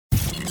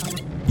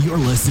You're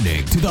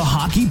listening to the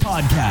Hockey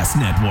Podcast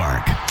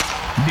Network.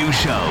 New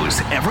shows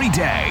every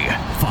day.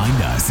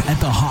 Find us at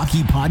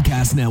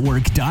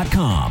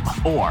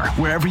thehockeypodcastnetwork.com or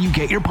wherever you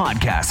get your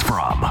podcasts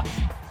from.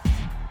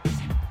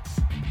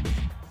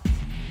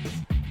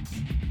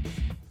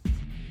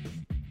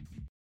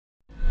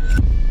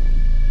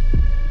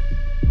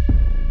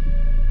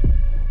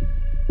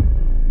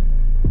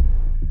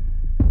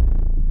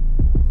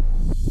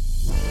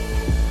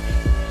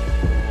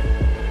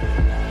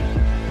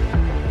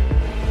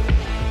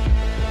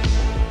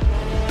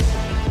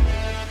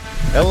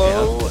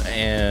 Hello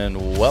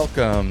and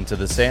welcome to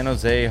the San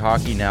Jose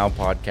Hockey Now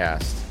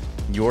podcast,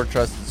 your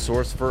trusted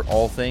source for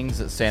all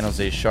things San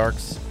Jose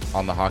Sharks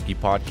on the Hockey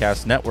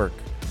Podcast Network.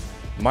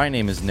 My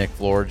name is Nick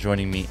Floor.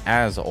 Joining me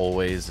as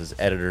always is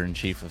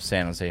editor-in-chief of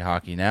San Jose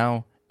Hockey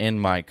Now and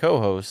my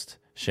co-host,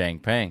 Shang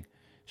Peng.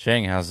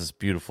 Shang, how's this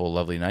beautiful,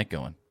 lovely night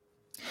going?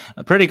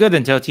 Pretty good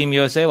until Team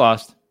USA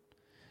lost.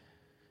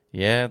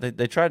 Yeah,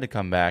 they tried to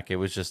come back. It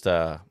was just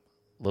a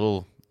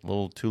little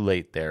too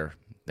late there.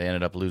 They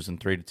ended up losing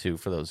 3-2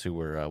 for those who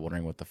were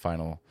wondering what the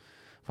final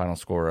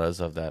score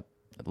was of that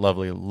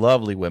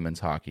lovely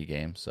women's hockey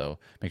game. So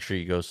make sure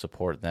you go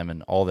support them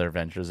in all their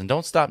ventures. And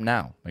don't stop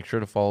now. Make sure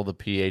to follow the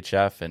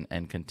PHF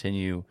and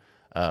continue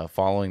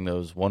following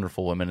those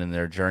wonderful women in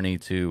their journey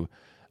to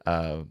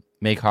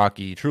make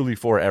hockey truly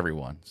for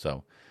everyone.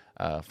 So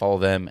follow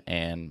them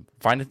and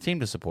find a team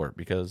to support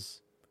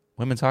because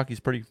women's hockey is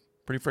pretty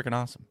freaking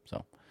awesome.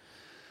 So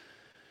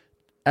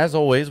as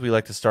always, we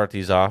like to start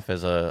these off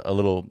as a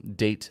little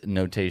date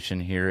notation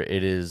here.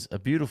 It is a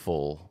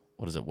beautiful,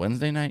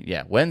 Wednesday night?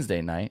 Yeah,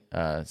 Wednesday night,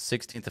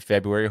 16th of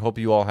February. Hope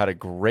you all had a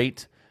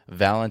great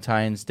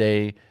Valentine's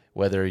Day,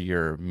 whether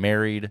you're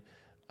married,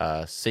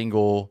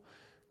 single,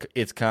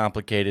 it's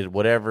complicated,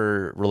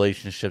 whatever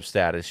relationship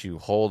status you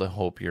hold. I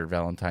hope your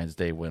Valentine's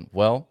Day went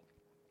well.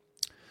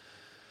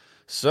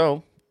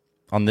 So,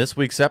 on this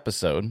week's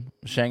episode,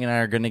 Shang and I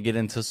are going to get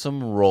into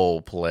some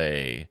role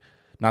play.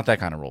 Not that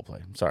kind of role play.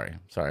 Sorry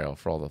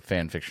for all the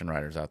fan fiction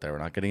writers out there. We're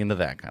not getting into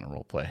that kind of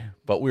role play.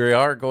 But we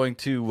are going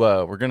to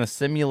we're going to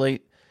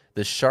simulate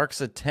the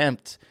Sharks'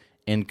 attempt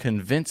in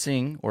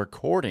convincing or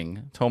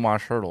courting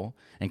Tomas Hertl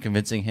and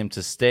convincing him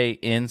to stay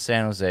in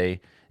San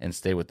Jose and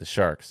stay with the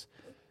Sharks.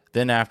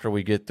 Then after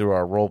we get through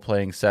our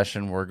role-playing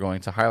session, we're going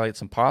to highlight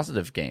some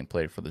positive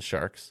gameplay for the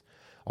Sharks,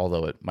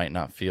 although it might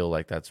not feel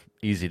like that's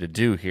easy to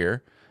do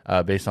here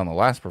based on the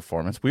last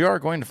performance. We are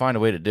going to find a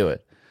way to do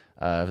it.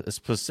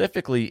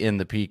 Specifically in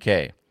the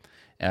PK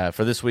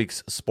for this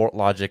week's Sport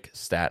Logic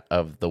stat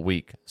of the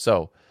week.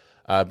 So,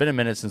 been a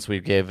minute since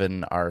we've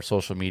given our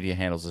social media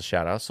handles a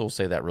shout out, so we'll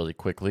say that really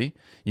quickly.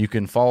 You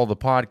can follow the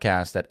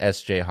podcast at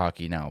SJ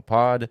Hockey Now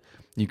Pod.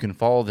 You can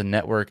follow the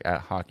network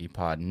at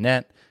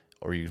HockeyPodNet,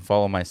 or you can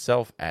follow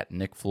myself at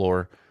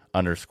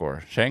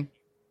NickFloor_. Shang?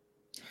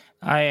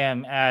 I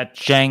am at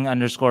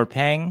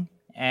Shang_Peng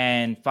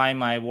and find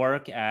my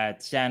work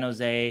at San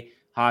Jose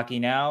Hockey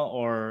Now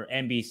or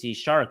NBC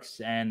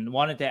Sharks. And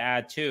wanted to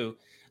add too,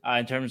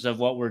 in terms of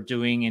what we're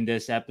doing in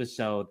this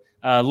episode.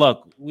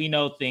 Look, we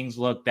know things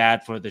look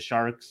bad for the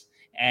Sharks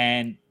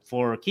and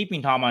for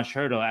keeping Tomas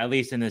Hertl, at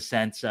least in the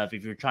sense of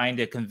if you're trying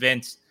to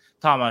convince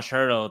Tomas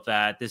Hertl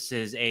that this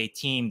is a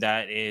team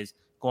that is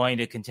going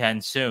to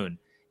contend soon.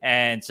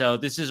 And so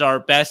this is our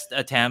best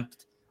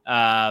attempt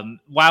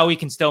while we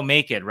can still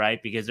make it,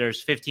 right? Because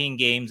there's 15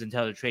 games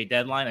until the trade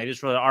deadline. I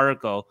just wrote an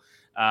article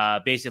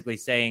basically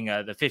saying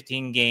the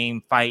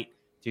 15-game fight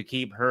to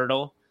keep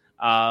Hertl.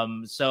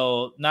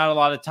 So not a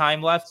lot of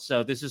time left.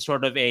 So this is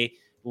sort of a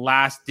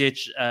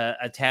last-ditch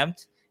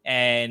attempt.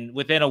 And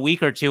within a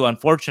week or two,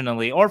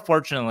 unfortunately, or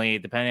fortunately,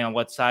 depending on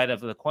what side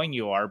of the coin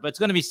you are, but it's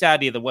going to be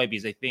sad either way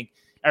because I think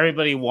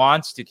everybody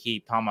wants to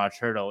keep Tomas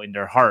Hertl in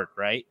their heart,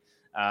 right?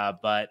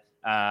 But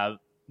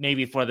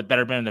maybe for the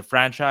betterment of the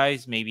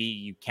franchise, maybe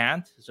you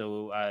can't.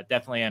 So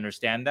definitely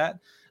understand that.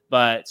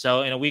 But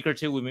so in a week or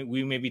two,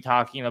 we may be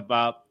talking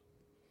about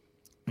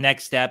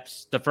next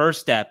steps, the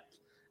first step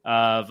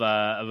of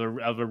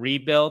a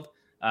rebuild,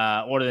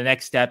 or the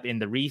next step in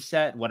the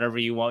reset, whatever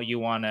you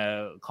want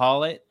to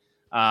call it.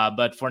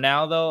 But for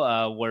now,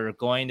 though, we're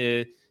going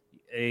to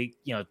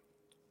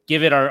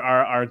give it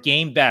our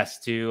game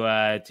best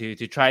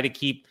to try to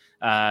keep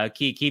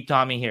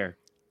Tommy here.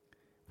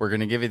 We're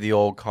going to give you the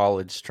old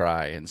college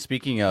try. And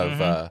speaking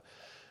of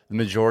the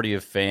majority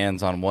of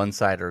fans on one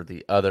side or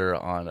the other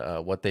on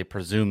what they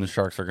presume the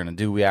Sharks are going to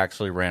do, we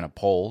actually ran a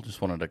poll. Just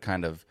wanted to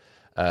kind of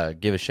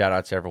give a shout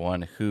out to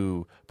everyone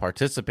who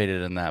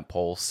participated in that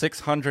poll.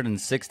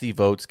 660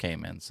 votes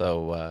came in.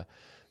 So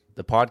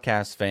the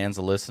podcast fans,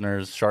 the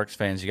listeners, Sharks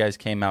fans, you guys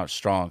came out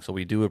strong. So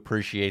we do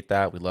appreciate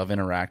that. We love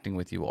interacting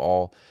with you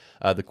all.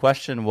 The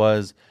question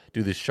was,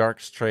 do the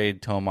Sharks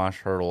trade Tomas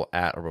Hertl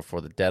at or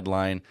before the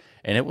deadline?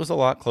 And it was a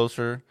lot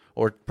closer,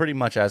 or pretty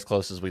much as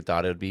close as we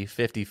thought it would be.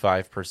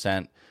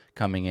 55%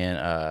 coming in,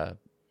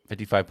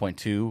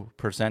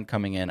 55.2%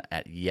 coming in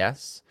at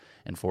yes,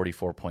 and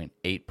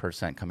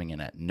 44.8% coming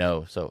in at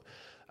no. So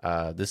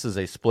This is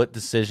a split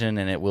decision,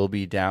 and it will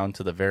be down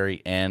to the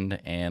very end,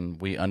 and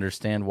we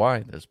understand why.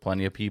 There's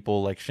plenty of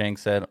people, like Shank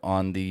said,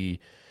 on the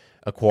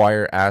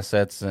acquire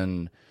assets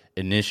and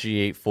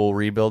initiate full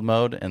rebuild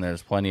mode, and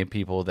there's plenty of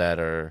people that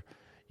are,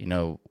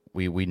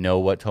 we know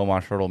what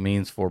Tomas Hertl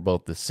means for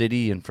both the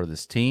city and for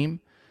this team.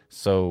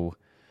 So,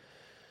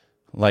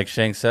 like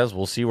Shank says,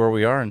 we'll see where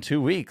we are in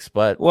 2 weeks.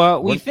 But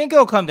we think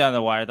it'll come down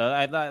the wire, though.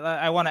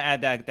 I want to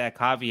add that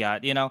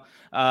caveat.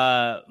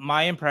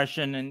 My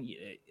impression, and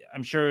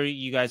I'm sure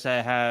you guys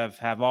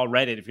have all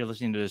read it if you're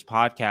listening to this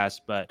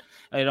podcast, but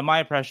my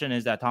impression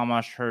is that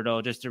Tomas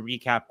Hertl, just to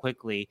recap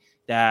quickly,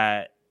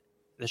 that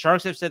the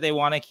Sharks have said they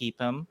want to keep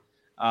him.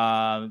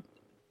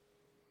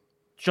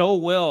 Joe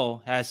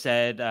Will has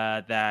said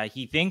that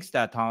he thinks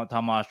that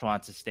Tomas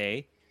wants to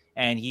stay,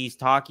 and he's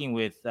talking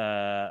with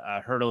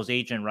Hertl's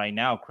agent right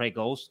now, Craig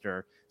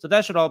Oster. So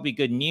that should all be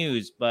good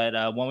news.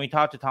 But when we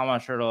talked to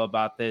Tomas Hertl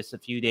about this a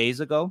few days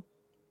ago,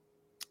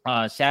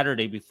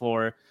 Saturday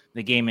before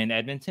the game in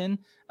Edmonton,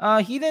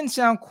 he didn't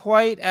sound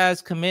quite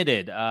as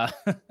committed.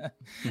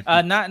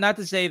 Not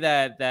to say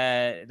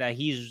that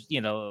he's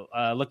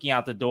looking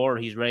out the door,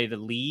 he's ready to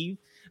leave,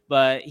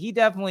 but he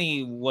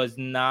definitely was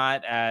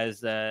not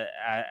as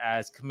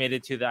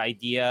committed to the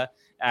idea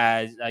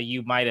as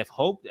you might have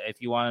hoped if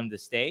you want him to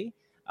stay.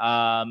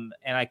 And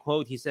I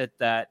quote, he said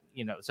that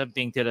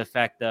something to the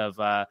effect of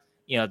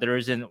there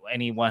isn't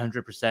any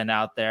 100%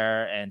 out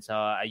there. And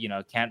so,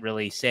 can't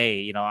really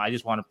say, I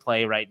just want to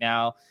play right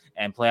now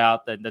and play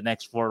out the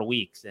next 4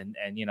 weeks and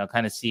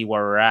kind of see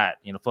where we're at,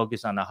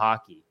 focus on the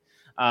hockey.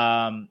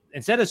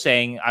 Instead of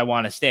saying, I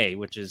want to stay,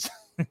 which is,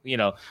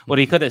 what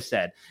he could have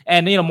said.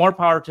 And, more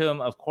power to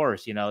him, of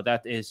course,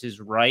 that is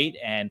his right.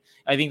 And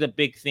I think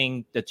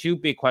the two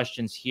big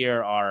questions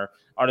here are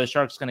the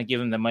Sharks going to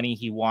give him the money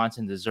he wants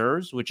and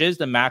deserves, which is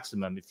the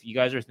maximum? If you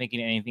guys are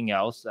thinking anything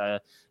else,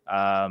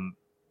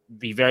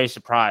 be very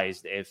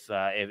surprised if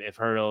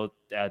Hertl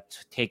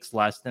takes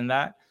less than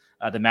that,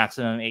 the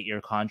maximum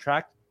 8-year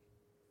contract.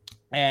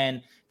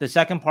 And the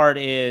second part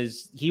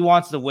is he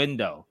wants the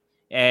window,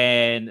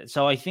 and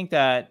so I think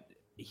that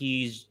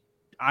he's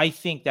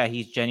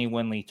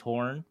genuinely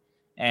torn,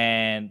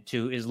 and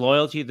to his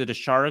loyalty to the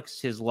Sharks,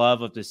 his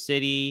love of the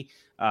city,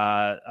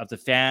 of the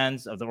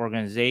fans, of the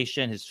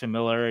organization, his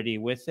familiarity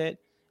with it,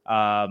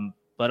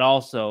 but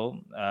also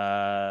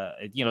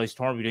he's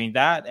torn between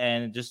that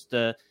and just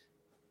the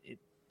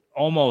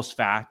almost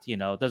fact, it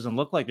doesn't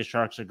look like the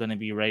Sharks are going to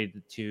be ready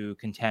to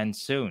contend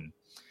soon.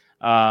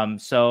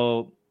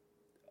 So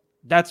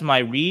that's my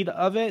read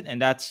of it.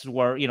 And that's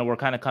where, we're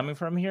kind of coming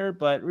from here,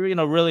 but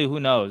really, who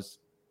knows?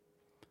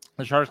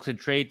 The Sharks could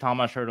trade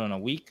Tomas Hertl in a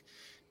week.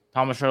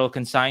 Tomas Hertl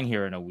can sign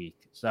here in a week.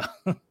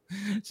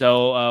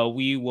 So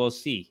we will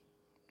see.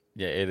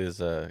 Yeah, it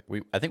is. I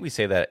think we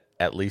say that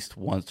at least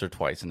once or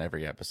twice in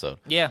every episode.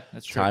 Yeah,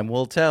 that's true. Time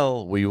will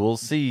tell. We will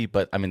see.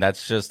 But I mean,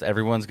 that's just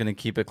everyone's going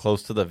to keep it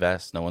close to the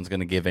vest. No one's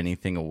going to give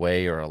anything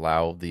away or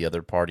allow the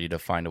other party to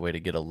find a way to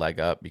get a leg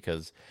up,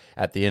 because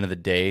at the end of the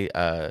day,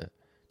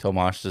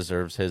 Tomas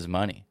deserves his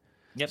money.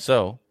 Yep.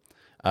 So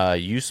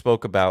you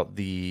spoke about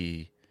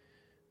the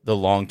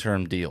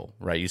long-term deal,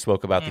 right? You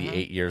spoke about the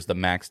 8 years, the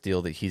max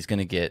deal that he's going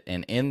to get.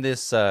 And in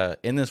this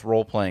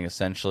role playing,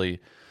 essentially,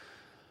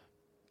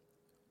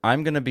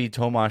 I'm going to be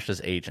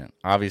Tomas's agent.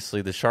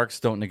 Obviously, the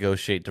Sharks don't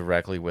negotiate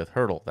directly with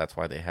Hertl. That's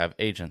why they have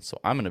agents. So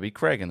I'm going to be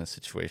Craig in this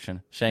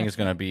situation. Shang is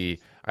going to be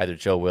either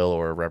Joe Will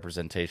or a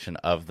representation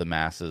of the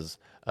masses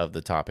of the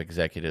top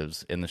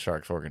executives in the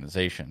Sharks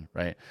organization,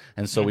 right?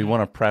 And so we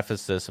want to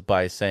preface this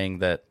by saying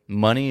that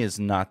money is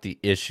not the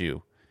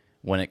issue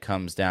when it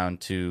comes down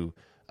to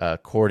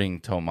courting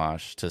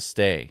Tomas to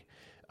stay.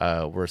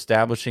 We're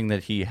establishing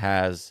that he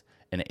has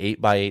an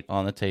 8x8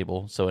 on the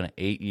table, so an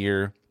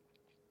 8-year,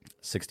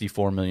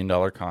 $64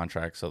 million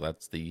contract. So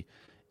that's the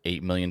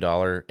 $8 million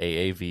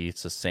AAV.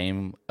 It's the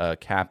same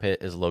cap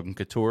hit as Logan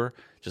Couture,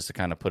 just to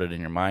kind of put it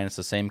in your mind. It's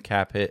the same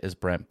cap hit as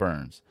Brent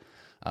Burns.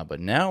 But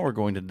now we're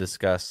going to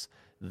discuss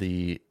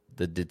the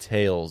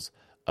details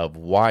of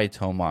why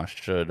Tomas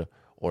should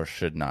or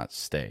should not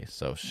stay.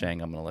 So,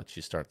 Shang, I'm going to let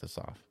you start this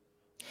off.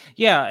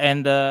 Yeah,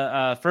 and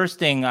the first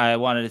thing I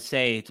wanted to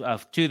say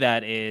to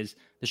that is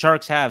the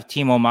Sharks have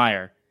Timo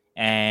Meier,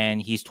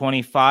 and he's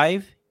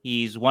 25.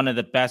 He's one of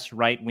the best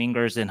right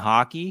wingers in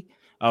hockey.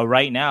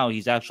 Right now,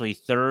 he's actually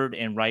third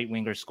in right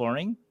winger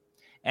scoring.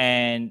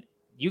 And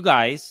you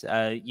guys,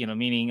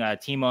 meaning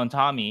Timo and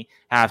Tommy,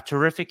 have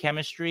terrific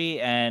chemistry.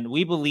 And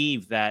we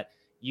believe that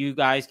you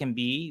guys can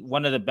be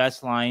one of the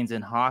best lines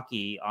in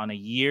hockey on a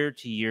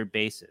year-to-year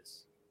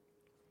basis.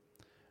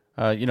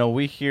 We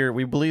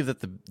believe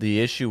that the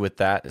issue with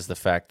that is the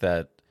fact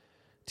that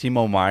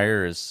Timo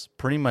Meier is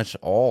pretty much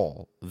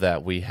all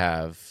that we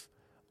have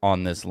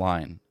on this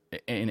line,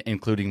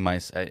 including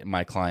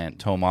my client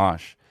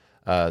Tomas.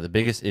 The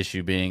biggest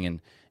issue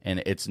being,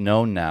 and it's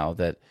known now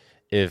that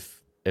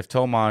if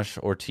Tomas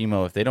or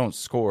Timo, if they don't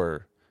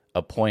score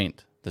a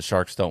point, the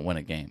Sharks don't win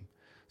a game.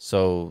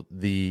 So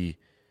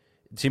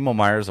Timo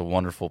Meyer is a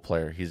wonderful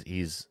player.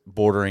 He's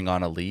bordering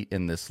on elite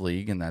in this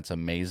league, and that's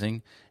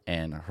amazing.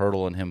 And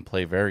Hertl and him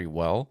play very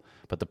well.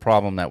 But the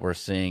problem that we're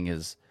seeing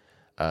is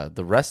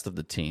the rest of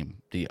the team,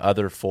 the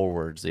other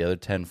forwards, the other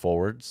 10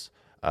 forwards,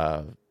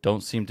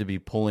 don't seem to be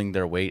pulling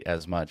their weight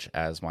as much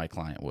as my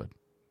client would.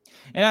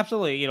 And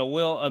absolutely,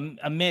 we'll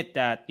admit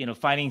that,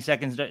 finding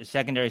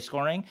secondary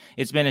scoring,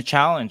 it's been a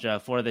challenge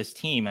for this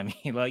team. I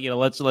mean,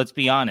 let's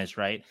be honest,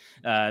 right?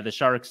 The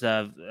Sharks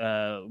have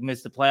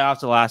missed the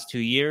playoffs the last 2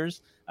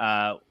 years.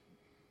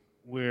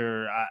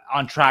 We're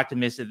on track to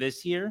miss it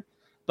this year.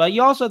 But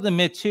you also have to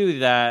admit, too,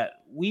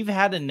 that we've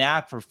had a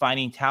knack for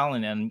finding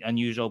talent in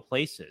unusual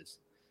places.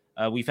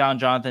 We found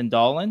Jonathan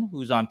Dahlen,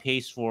 who's on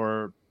pace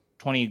for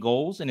 20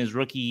 goals in his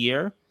rookie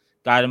year,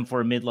 got him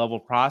for a mid-level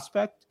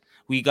prospect.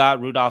 We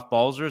got Rudolph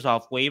Balzers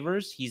off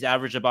waivers. He's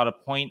averaged about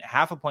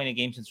half a point a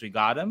game since we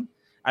got him.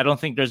 I don't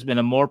think there's been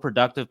a more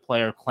productive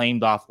player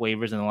claimed off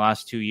waivers in the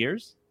last 2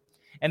 years.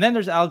 And then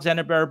there's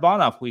Alexander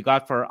Barabanov we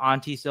got for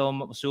Antti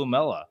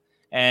Suomela.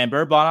 And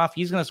Barabanov,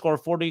 he's going to score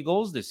 40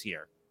 goals this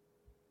year.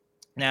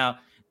 Now,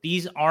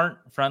 these aren't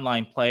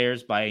frontline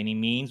players by any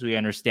means. We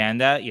understand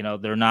that.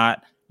 They're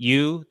not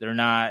you. They're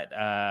not,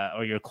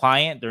 or your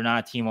client. They're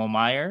not Timo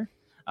Meyer.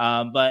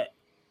 But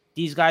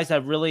these guys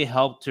have really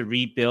helped to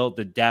rebuild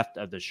the depth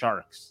of the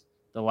Sharks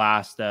the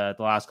last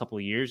couple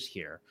of years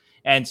here.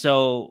 And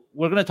so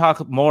we're going to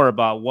talk more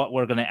about what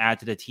we're going to add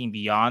to the team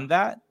beyond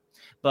that.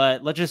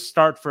 But let's just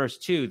start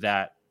first, too,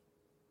 that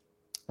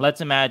let's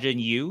imagine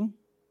your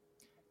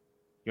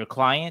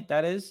client,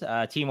 that is,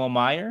 Timo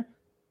Meyer,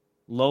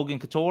 Logan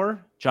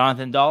Couture,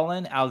 Jonathan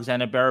Dahlen,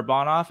 Alexander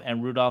Barabanov,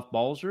 and Rudolph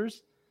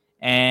Balzers.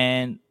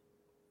 And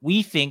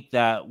we think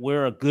that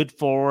we're a good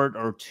forward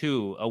or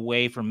two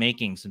away from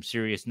making some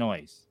serious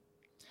noise.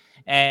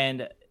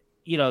 And,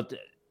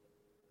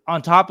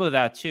 on top of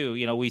that, too,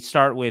 we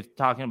start with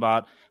talking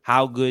about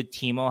how good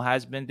Timo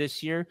has been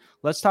this year.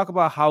 Let's talk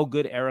about how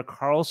good Erik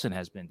Karlsson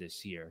has been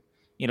this year.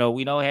 We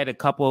know he had a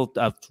couple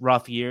of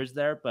rough years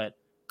there, but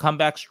come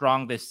back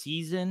strong this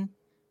season.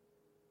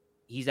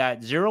 He's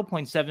at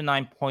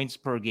 0.79 points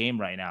per game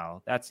right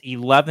now. That's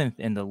 11th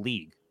in the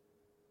league.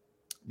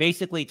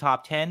 Basically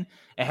top 10,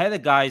 ahead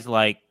of guys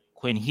like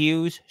Quinn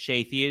Hughes,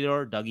 Shea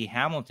Theodore, Dougie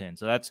Hamilton.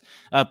 So that's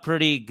a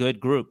pretty good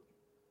group.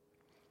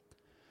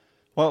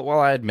 Well, while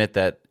I admit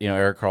that,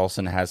 Erik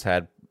Karlsson has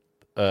had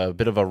a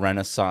bit of a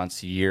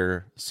renaissance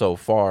year so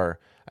far,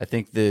 I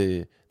think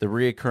the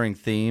reoccurring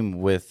theme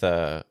with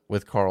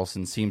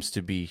Karlsson seems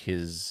to be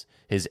his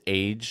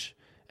age,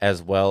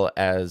 as well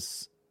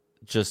as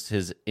just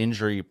his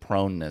injury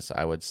proneness,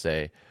 I would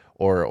say.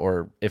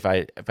 Or if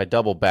I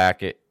double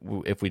back it,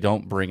 if we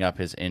don't bring up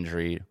his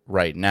injury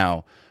right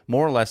now,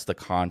 more or less the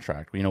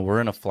contract.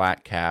 We're in a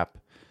flat cap.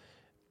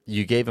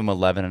 You gave him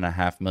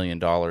 $11.5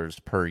 million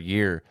per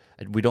year.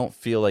 We don't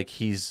feel like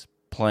he's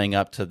playing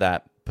up to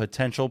that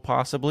potential,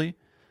 possibly,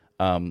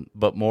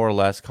 but more or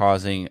less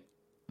causing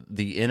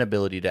the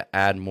inability to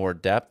add more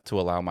depth to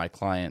allow my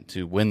client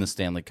to win the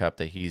Stanley Cup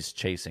that he's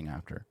chasing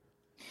after.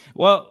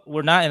 Well,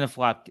 we're not in a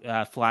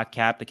flat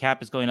cap. The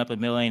cap is going up $1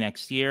 million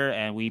next year,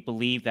 and we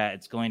believe that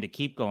it's going to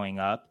keep going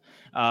up.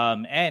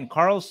 And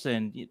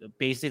Karlsson,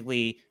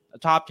 basically a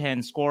top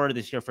 10 scorer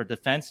this year for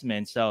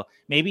defensemen. So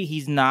maybe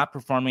he's not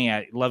performing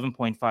at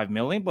 $11.5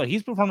 million, but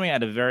he's performing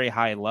at a very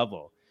high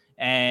level.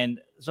 And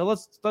so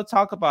let's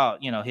talk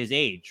about, his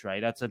age, right?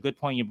 That's a good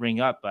point you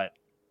bring up. But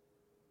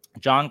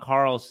John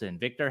Carlson,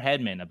 Victor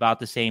Hedman, about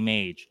the same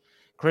age.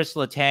 Chris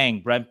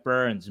Letang, Brent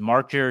Burns,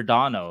 Mark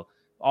Giordano,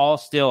 all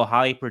still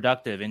highly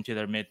productive into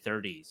their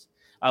mid-30s.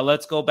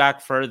 Let's go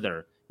back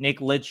further. Nick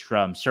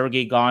Lidstrom,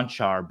 Sergei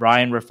Gonchar,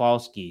 Brian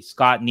Rafalski,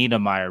 Scott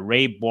Niedermayer,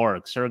 Ray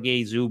Bork,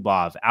 Sergei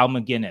Zubov, Al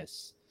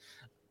McGinnis.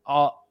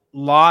 A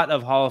lot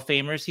of Hall of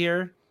Famers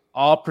here,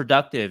 all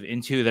productive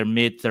into their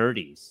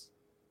mid-30s.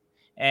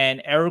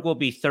 And Eric will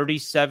be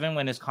 37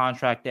 when his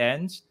contract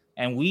ends,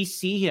 and we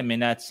see him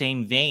in that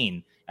same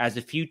vein as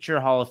a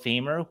future Hall of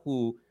Famer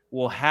who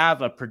will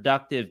have a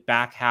productive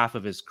back half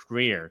of his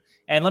career.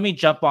 And let me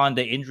jump on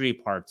the injury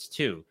parts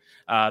too,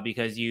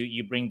 because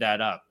you bring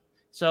that up.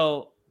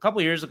 So a couple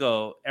of years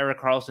ago, Erik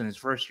Karlsson, his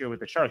first year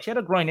with the Sharks, he had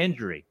a groin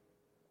injury.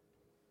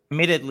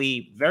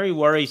 Admittedly, very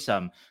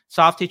worrisome.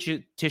 Soft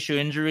tissue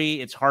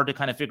injury. It's hard to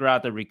kind of figure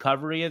out the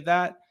recovery of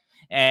that.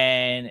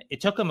 And it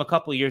took him a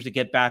couple of years to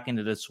get back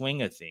into the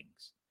swing of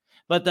things.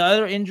 But the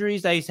other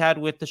injuries that he's had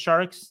with the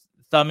Sharks,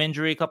 thumb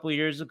injury a couple of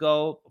years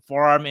ago,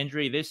 forearm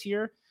injury this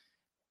year,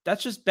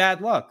 that's just bad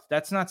luck.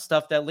 That's not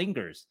stuff that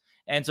lingers.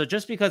 And so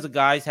just because a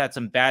guy's had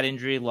some bad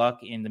injury luck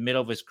in the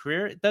middle of his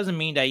career, it doesn't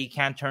mean that he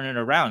can't turn it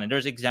around. And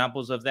there's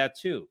examples of that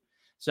too.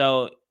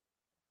 So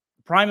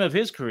prime of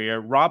his career,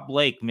 Rob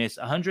Blake missed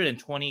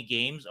 120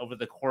 games over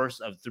the course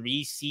of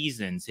 3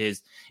 seasons,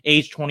 his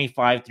age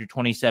 25 through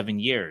 27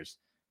 years.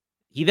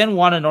 He then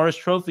won a Norris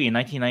Trophy in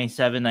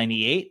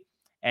 1997-98.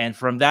 And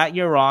from that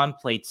year on,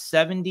 played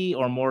 70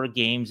 or more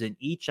games in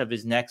each of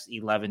his next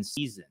 11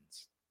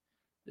 seasons,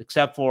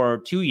 except for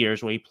 2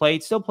 years where he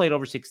still played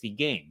over 60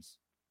 games.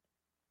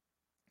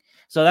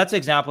 So that's an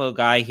example of a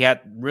guy, he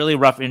had really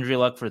rough injury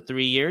luck for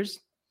 3 years.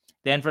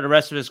 Then for the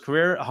rest of his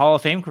career, Hall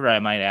of Fame career, I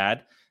might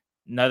add,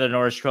 another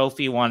Norris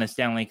Trophy, won a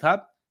Stanley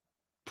Cup,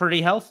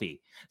 pretty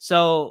healthy.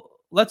 So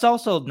let's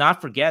also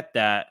not forget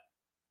that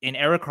in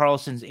Erik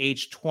Karlsson's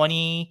age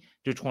 20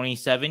 to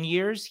 27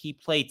 years, he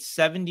played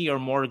 70 or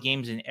more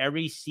games in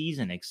every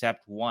season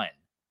except one.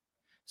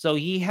 So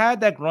he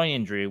had that groin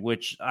injury,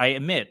 which I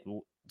admit,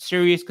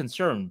 serious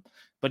concern,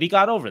 but he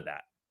got over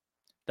that.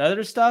 The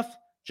other stuff,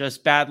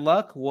 just bad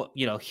luck.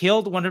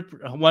 Healed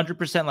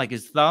 100% like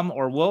his thumb,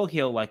 or will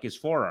heal like his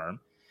forearm.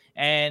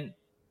 And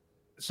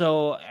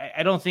so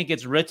I don't think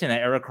it's written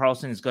that Erik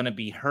Karlsson is going to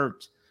be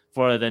hurt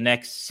for the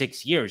next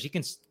 6 years. He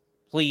can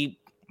play,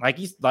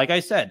 like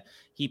I said,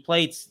 he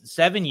played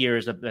 7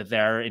 years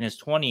there in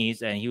his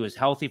 20s, and he was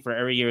healthy for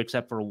every year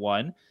except for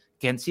one.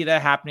 Can see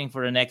that happening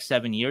for the next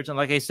 7 years. And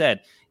like I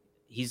said,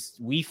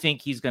 we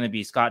think he's going to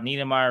be Scott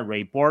Niedermayer,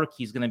 Ray Bourque.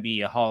 He's going to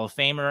be a Hall of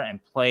Famer and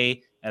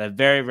play at a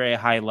very, very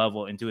high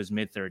level into his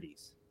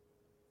mid-30s.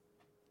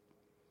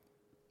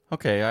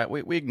 Okay,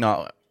 we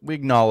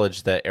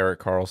acknowledge that Erik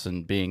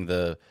Karlsson, being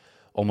the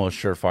almost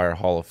surefire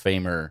Hall of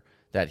Famer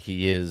that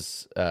he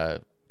is,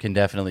 can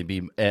definitely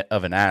be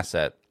of an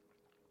asset.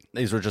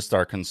 These were just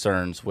our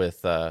concerns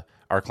with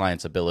our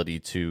client's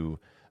ability to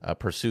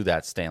pursue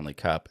that Stanley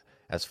Cup,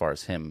 as far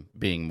as him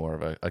being more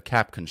of a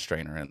cap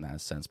constrainer in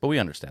that sense. But we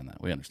understand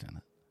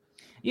that.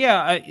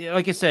 Yeah,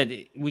 like I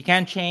said, we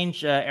can't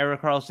change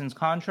Erik Karlsson's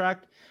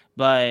contract,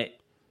 but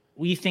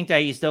we think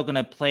that he's still going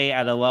to play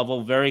at a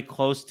level very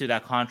close to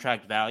that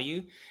contract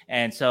value.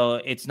 And so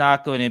it's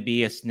not going to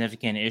be a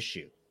significant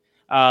issue.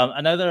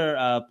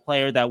 Another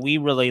player that we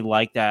really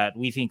like, that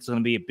we think is going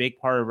to be a big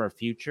part of our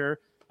future,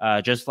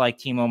 just like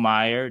Timo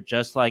Meier,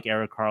 just like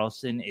Erik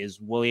Karlsson, is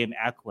William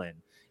Eklund.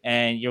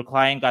 And your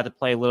client got to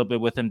play a little bit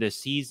with him this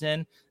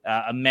season.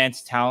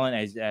 Immense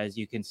talent, as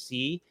you can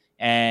see,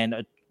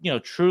 and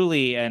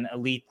truly an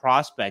elite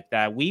prospect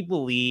that we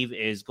believe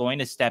is going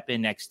to step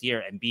in next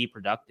year and be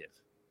productive.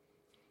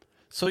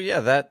 So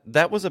yeah,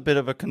 that was a bit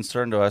of a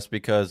concern to us,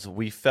 because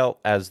we felt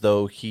as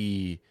though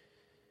he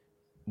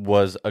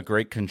was a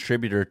great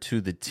contributor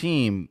to the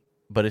team.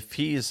 But if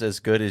he's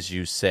as good as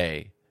you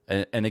say,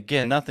 and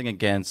again, nothing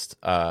against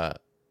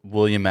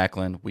William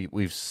Eklund,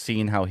 we've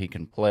seen how he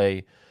can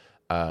play.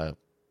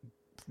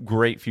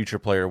 Great future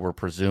player, we're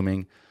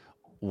presuming.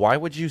 Why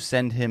would you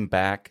send him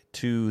back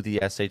to the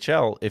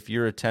SHL if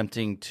you're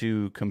attempting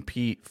to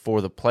compete for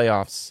the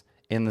playoffs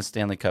in the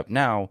Stanley Cup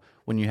now,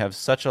 when you have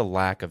such a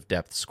lack of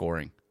depth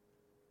scoring?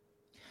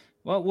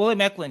 Well,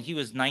 William Eklund, he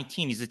was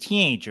 19. He's a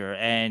teenager,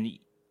 and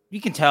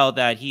you can tell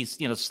that he's,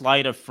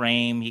 slight of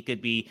frame. He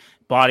could be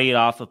bodied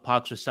off of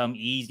pucks with some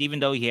ease, even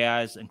though he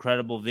has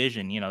incredible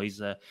vision. He's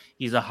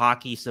a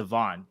hockey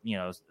savant,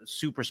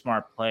 super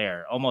smart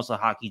player, almost a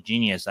hockey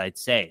genius, I'd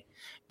say.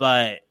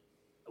 But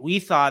we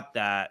thought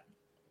that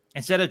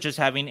instead of just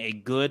having a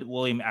good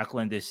William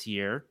Eklund this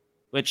year,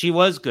 which he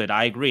was good,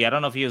 I agree. I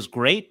don't know if he was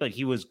great, but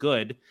he was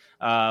good.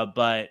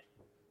 But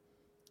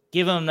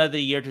give him another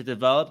year to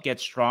develop, get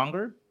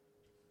stronger,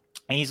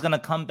 and he's going to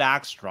come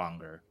back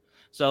stronger.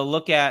 So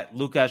look at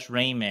Lucas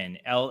Raymond,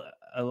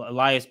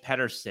 Elias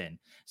Pettersson.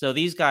 So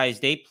these guys,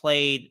 they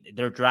played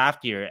their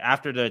draft year.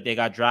 After they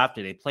got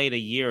drafted, they played a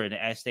year in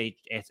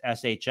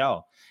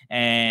SHL.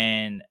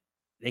 And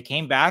they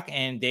came back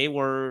and they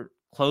were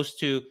close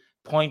to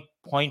point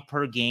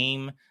per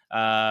game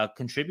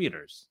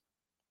contributors.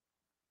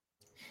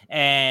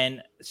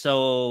 And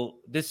so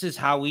this is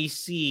how we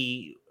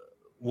see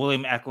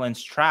William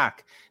Eklund's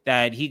track,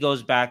 that he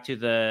goes back to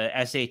the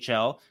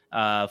SHL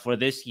for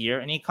this year,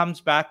 and he comes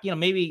back,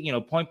 maybe,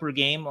 point per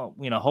game,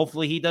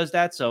 hopefully he does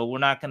that. So we're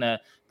not going to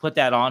put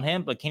that on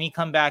him, but can he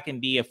come back and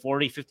be a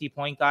 40, 50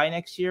 point guy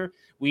next year?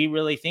 We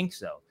really think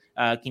so.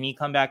 Can he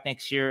come back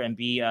next year and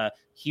be a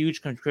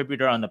huge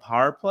contributor on the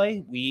power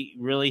play? We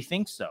really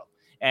think so.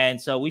 And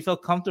so we feel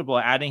comfortable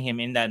adding him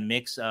in that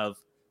mix of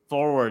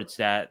forwards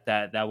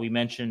that we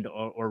mentioned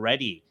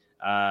already.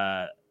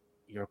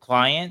 Your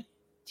client,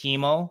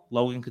 Timo,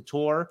 Logan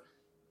Couture,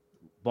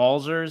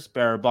 Balzers,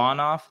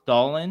 Barabanov,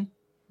 Dahlin,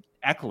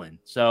 Eklund.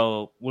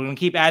 So we're going to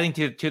keep adding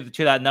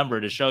to that number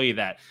to show you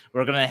that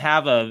we're going to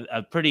have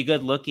a pretty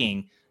good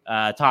looking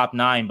top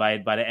nine by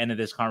the end of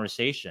this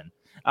conversation.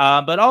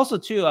 But also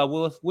too,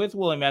 with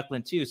William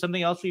Eklund too,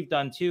 something else we've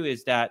done too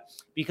is that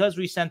because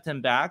we sent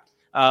him back,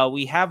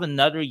 we have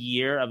another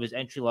year of his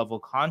entry-level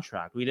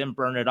contract. We didn't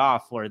burn it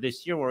off for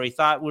this year, where we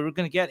thought we were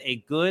going to get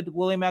a good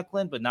William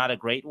Eklund, but not a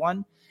great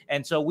one.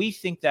 And so we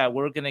think that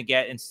we're going to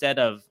get, instead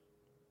of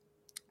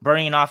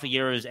burning off a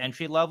year of his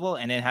entry level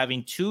and then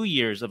having 2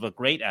 years of a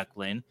great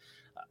Eklund,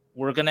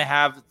 we're going to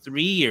have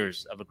 3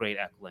 years of a great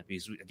Eklund,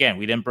 because, again,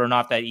 we didn't burn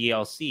off that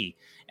ELC.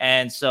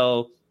 And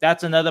so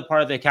that's another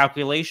part of the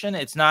calculation.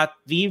 It's not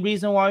the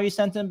reason why we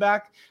sent him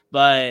back,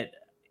 but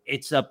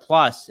it's a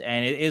plus,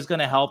 and it is going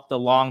to help the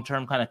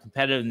long-term kind of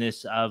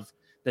competitiveness of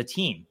the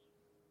team.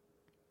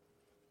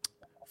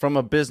 From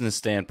a business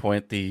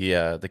standpoint,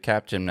 the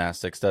cap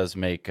gymnastics does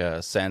make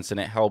sense, and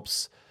it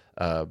helps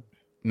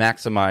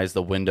maximize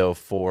the window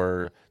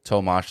for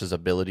Tomash's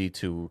ability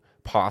to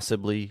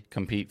possibly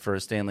compete for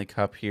a Stanley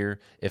Cup here,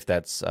 if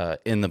that's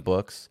in the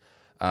books.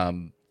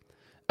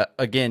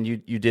 Again,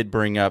 you did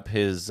bring up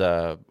his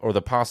or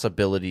the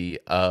possibility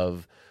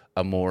of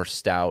a more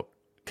stout,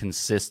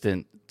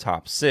 consistent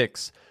top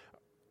six.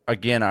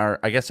 Again,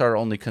 I guess our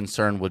only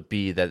concern would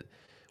be that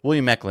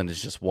William Eklund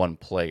is just one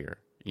player,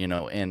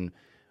 and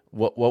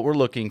what we're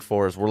looking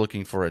for is we're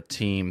looking for a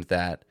team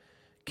that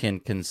can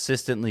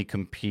consistently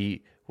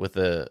compete with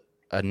a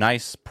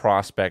nice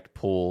prospect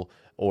pool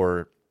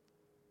or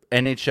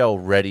NHL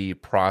ready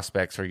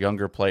prospects or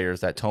younger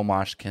players that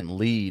Tomash can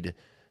lead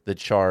the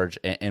charge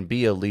and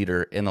be a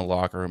leader in the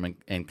locker room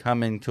and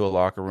come into a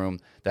locker room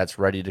that's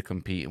ready to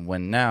compete and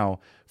win now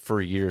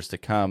for years to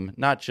come,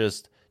 not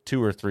just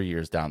 2 or 3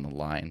 years down the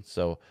line.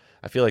 So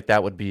I feel like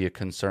that would be a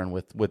concern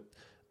with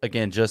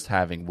again, just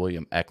having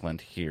William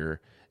Eklund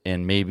here.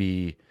 And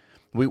maybe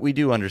we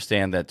do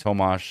understand that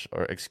Thomas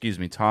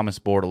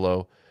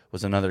Bordeleau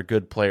was another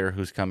good player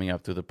who's coming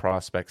up through the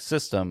prospect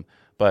system,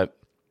 but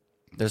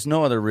there's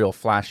no other real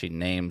flashy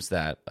names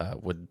that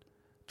would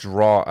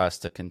draw us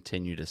to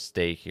continue to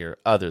stay here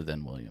other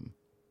than William.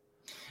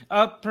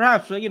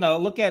 Perhaps,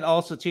 look at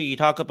also too, you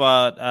talk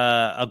about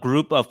a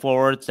group of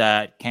forwards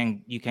that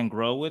you can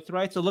grow with,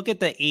 right? So look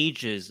at the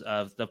ages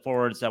of the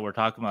forwards that we're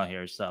talking about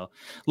here. So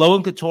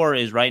Logan Couture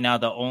is right now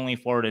the only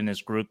forward in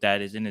this group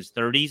that is in his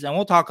 30s. And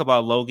we'll talk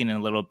about Logan in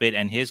a little bit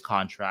and his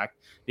contract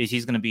because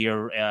he's going to be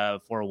here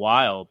for a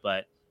while.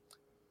 But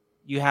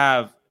you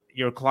have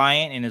your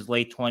client in his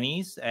late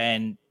 20s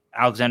and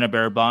Alexander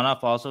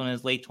Barabanov also in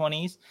his late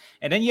 20s.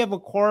 And then you have a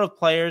core of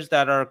players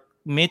that are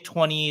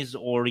mid-20s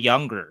or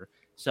younger.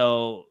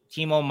 So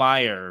Timo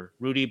Meier,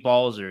 Rudy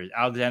Balzer,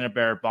 Alexander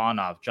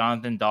Barabanov,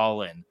 Jonathan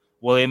Dahlin,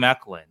 William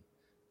Eklund,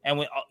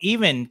 and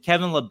even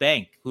Kevin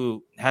LeBanc,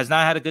 who has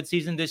not had a good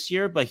season this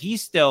year, but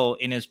he's still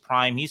in his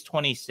prime. He's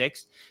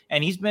 26,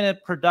 and he's been a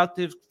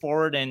productive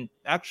forward in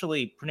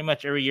actually pretty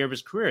much every year of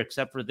his career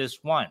except for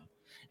this one.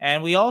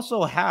 And we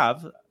also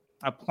have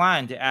a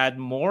plan to add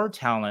more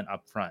talent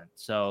up front,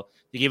 so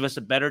to give us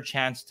a better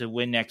chance to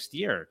win next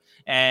year.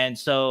 And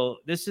so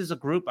this is a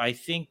group, I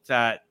think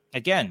that,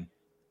 again,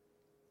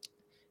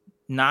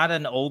 not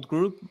an old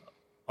group,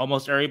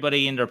 almost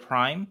everybody in their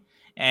prime.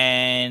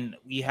 And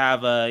we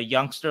have a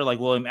youngster like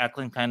William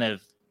Eklund kind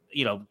of,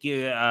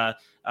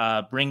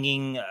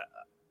 bringing a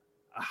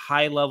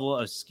high level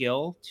of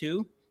skill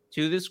to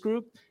this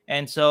group.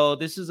 And so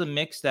this is a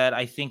mix that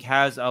I think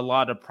has a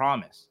lot of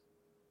promise.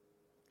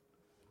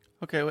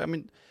 Okay, I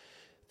mean,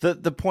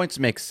 the points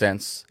make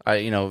sense. I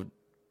am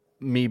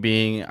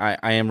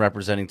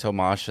representing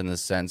Tomash in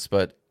this sense,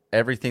 but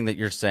everything that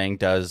you're saying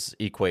does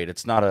equate.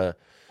 It's not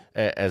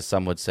as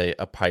some would say,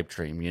 a pipe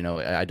dream.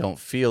 I don't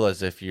feel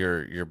as if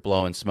you're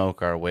blowing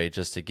smoke our way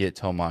just to get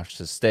Tomash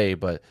to stay,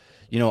 but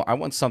I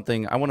want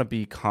to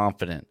be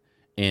confident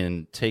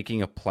in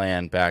taking a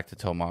plan back to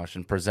Tomash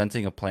and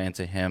presenting a plan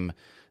to him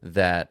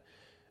that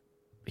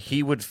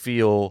he would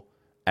feel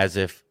as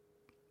if,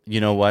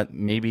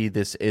 maybe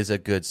this is a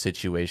good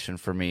situation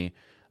for me.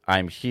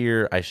 I'm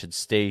here. I should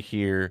stay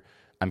here.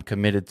 I'm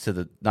committed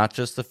to not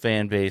just the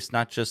fan base,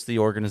 not just the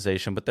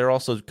organization, but they're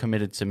also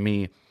committed to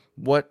me.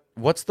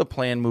 What's the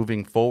plan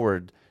moving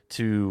forward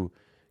to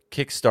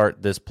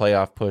kickstart this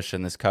playoff push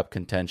and this cup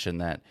contention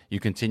that you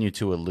continue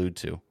to allude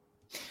to?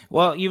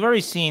 Well, you've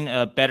already seen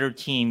a better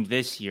team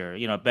this year,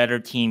 better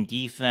team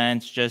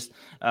defense, just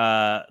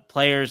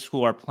players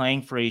who are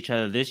playing for each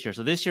other this year.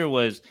 So this year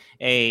was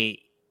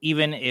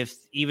even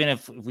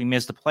if we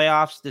missed the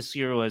playoffs, this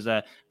year was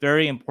a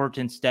very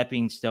important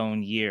stepping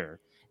stone year.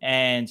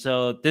 And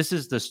so this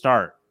is the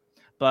start.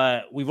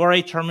 But we've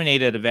already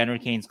terminated Evander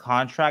Kane's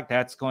contract.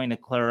 That's going to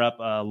clear up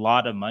a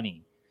lot of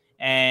money.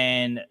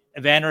 And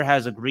Evander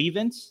has a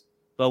grievance,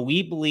 but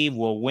we believe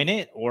we'll win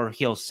it or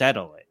he'll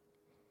settle it,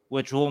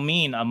 which will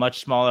mean a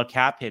much smaller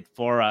cap hit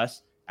for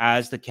us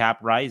as the cap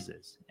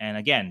rises. And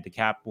again, the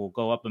cap will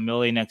go up $1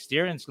 million next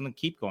year, and it's going to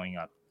keep going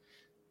up.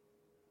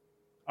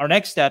 Our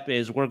next step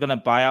is we're going to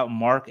buy out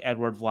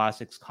Marc-Edouard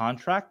Vlasic's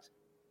contract,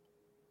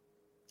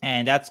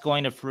 and that's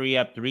going to free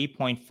up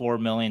 $3.4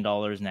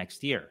 million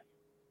next year.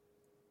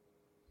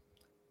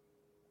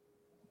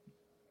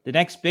 The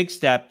next big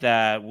step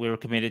that we're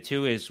committed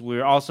to is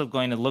we're also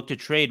going to look to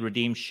trade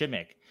Radim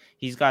Šimić.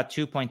 He's got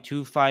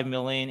 $2.25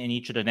 million in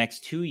each of the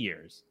next 2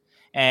 years.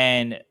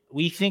 And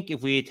we think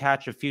if we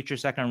attach a future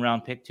second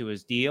round pick to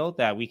his deal,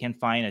 that we can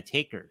find a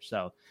taker.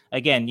 So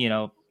again,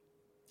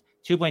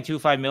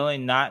 $2.25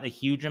 million, not a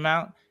huge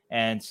amount.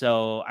 And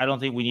so I don't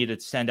think we need to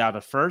send out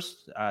a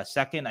first.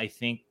 Second, I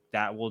think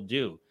that will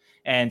do.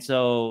 And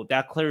so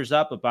that clears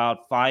up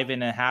about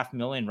 $5.5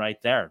 million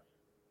right there.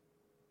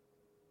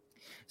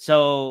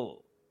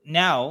 So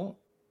now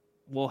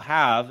we'll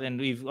have, and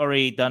we've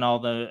already done all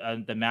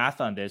the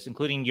math on this,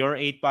 including your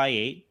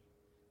 8x8,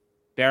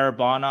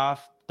 Barabanov,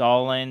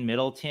 Dahlin,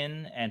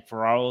 Middleton, and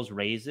Ferraro's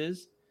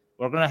raises.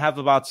 We're going to have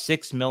about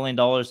 $6 million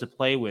to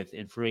play with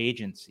in free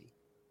agency.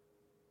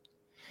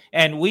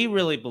 And we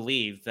really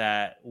believe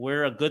that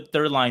we're a good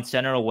third line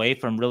center away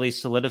from really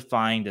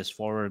solidifying this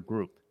forward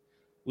group.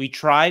 We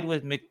tried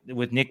with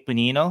Nick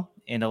Bonino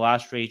in the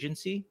last free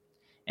agency,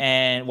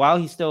 and while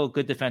he's still a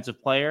good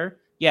defensive player,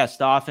 yes,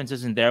 the offense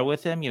isn't there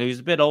with him. He's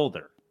a bit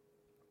older.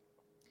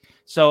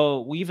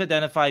 So we've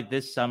identified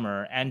this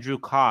summer Andrew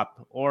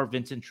Kopp or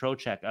Vincent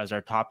Trocheck as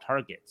our top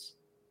targets.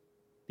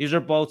 These are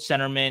both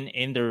centermen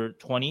in their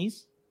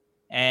 20s,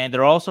 and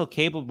they're also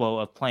capable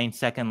of playing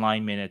second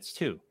line minutes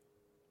too.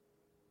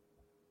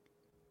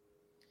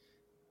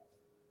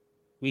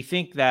 We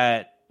think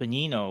that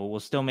Bonino will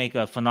still make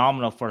a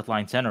phenomenal fourth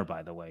line center,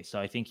 by the way. So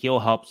I think he'll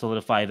help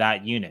solidify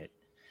that unit.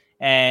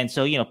 And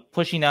so,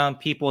 pushing down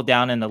people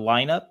down in the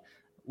lineup,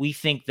 we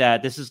think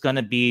that this is going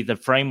to be the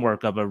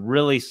framework of a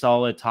really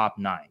solid top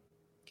 9.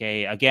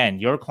 Okay. Again,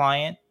 your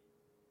client,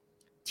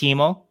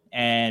 Timo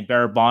and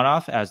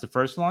Barabanov as the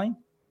first line.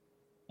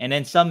 And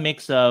then some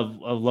mix of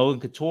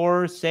Logan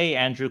Couture, say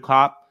Andrew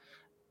Kopp,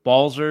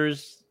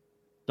 Balzers,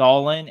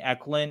 Dahlin,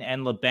 Eklund,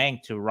 and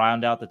LeBanc to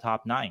round out the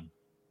top 9.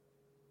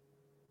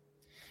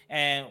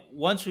 And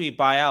once we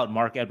buy out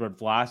Mark-Edward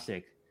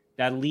Vlasic,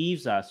 that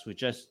leaves us with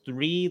just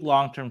 3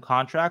 long-term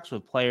contracts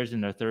with players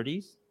in their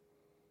 30s.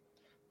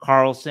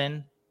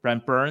 Carlson,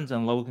 Brent Burns,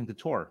 and Logan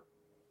Couture.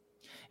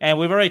 And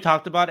we've already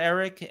talked about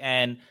Eric,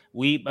 and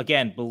we,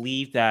 again,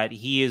 believe that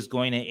he is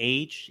going to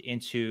age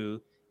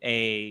into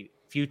a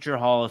future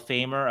Hall of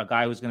Famer, a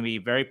guy who's going to be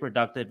very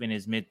productive in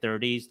his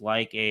mid-30s,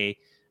 like a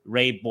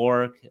Ray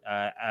Bork,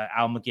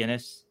 Al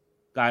McGinnis,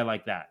 guy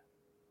like that.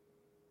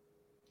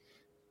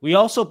 We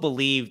also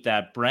believe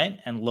that Brent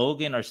and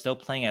Logan are still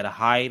playing at a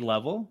high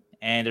level,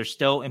 and they're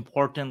still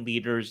important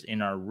leaders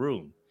in our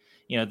room.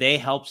 They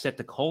help set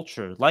the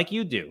culture like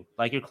you do,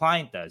 like your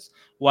client does,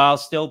 while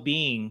still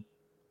being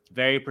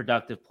very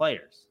productive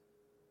players.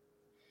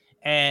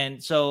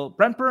 And so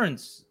Brent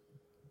Burns,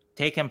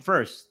 take him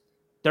first,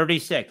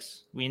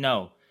 36, we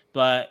know,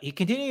 but he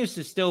continues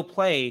to still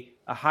play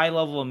a high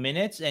level of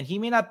minutes, and he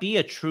may not be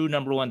a true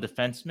number 1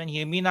 defenseman.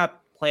 He may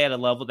not play at a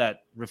level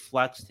that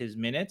reflects his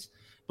minutes,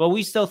 but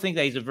we still think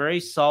that he's a very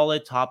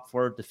solid top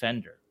 4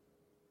 defender.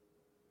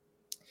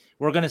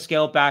 We're going to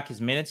scale back his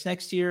minutes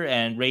next year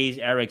and raise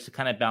Eric's to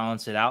kind of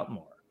balance it out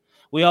more.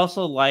 We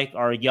also like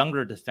our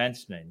younger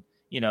defensemen.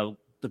 The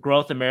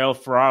growth of Mario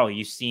Ferraro.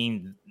 You've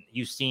seen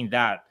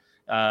that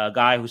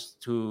guy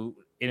who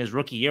in his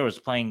rookie year was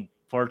playing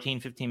 14,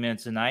 15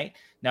 minutes a night,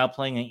 now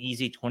playing an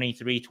easy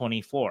 23,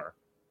 24.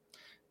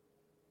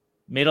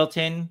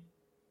 Middleton,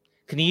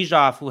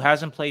 Knyzhov, who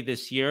hasn't played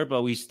this year,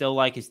 but we still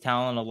like his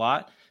talent a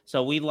lot.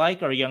 So we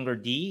like our younger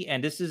D,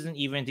 and this isn't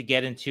even to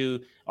get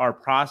into our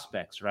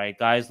prospects, right?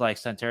 Guys like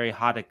Santeri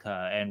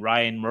Hadaka and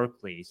Ryan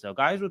Merkley. So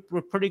guys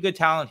with pretty good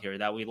talent here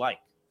that we like.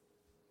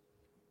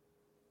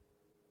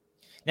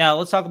 Now,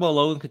 let's talk about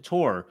Logan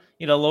Couture.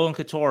 Logan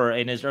Couture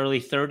in his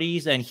early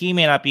 30s, and he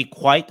may not be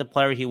quite the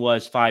player he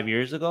was 5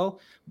 years ago,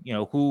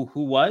 who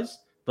was,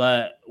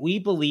 but we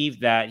believe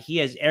that he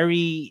has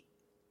every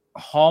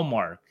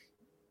hallmark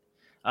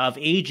of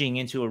aging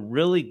into a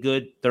really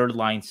good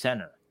third-line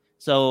center.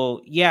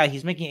 So, yeah,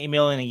 he's making $8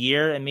 million a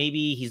year, and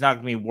maybe he's not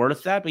going to be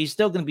worth that, but he's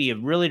still going to be a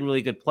really,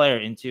 really good player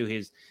into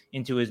his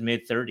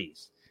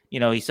mid-30s.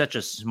 He's such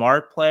a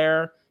smart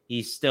player.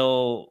 He's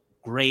still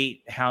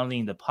great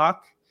handling the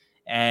puck.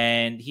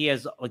 And he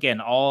has, again,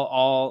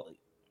 all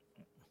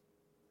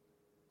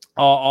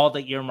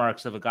the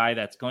earmarks of a guy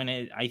that's going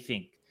to, I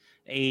think,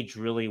 age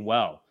really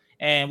well.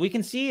 And we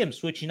can see him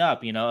switching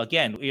up.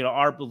 Again,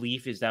 our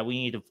belief is that we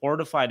need to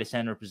fortify the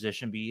center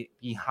position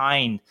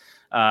behind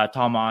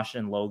Tomas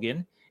and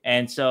Logan.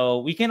 And so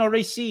we can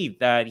already see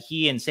that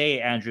he and,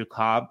 say, Andrew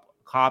Kopp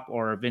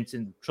or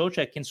Vincent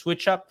Trocheck can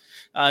switch up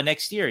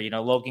next year.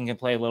 Logan can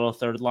play a little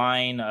third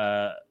line.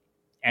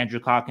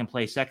 Andrew Kopp can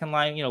play second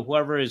line,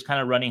 whoever is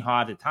kind of running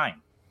hot at the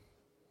time.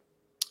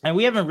 And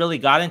we haven't really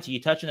got into, you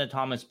touched on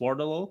Thomas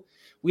Bordeleau,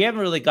 we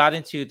haven't really got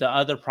into the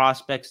other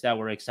prospects that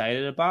we're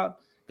excited about.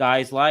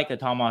 Guys like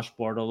Tomas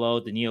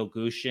Bordeleau, Daniil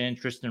Gushin,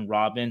 Tristan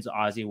Robbins,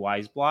 Ozzy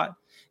Weisblot.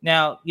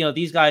 Now,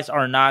 these guys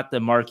are not the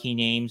marquee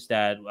names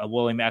that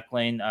William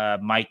Eklund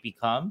might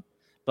become,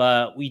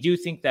 but we do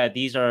think that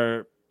these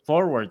are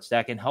forwards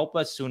that can help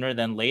us sooner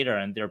than later,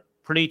 and they're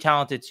pretty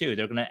talented too.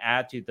 They're going to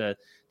add to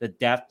the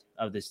depth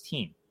of this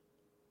team.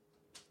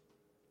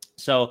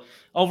 So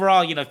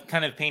overall,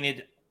 kind of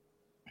painted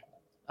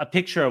a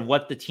picture of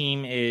what the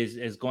team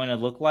is going to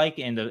look like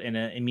in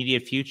the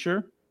immediate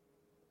future.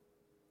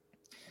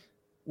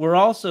 We're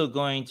also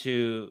going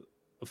to,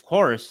 of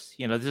course,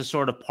 this is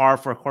sort of par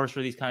for course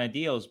for these kind of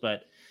deals,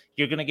 but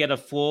you're going to get a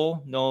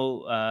full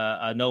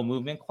no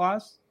movement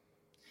clause.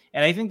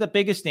 And I think the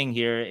biggest thing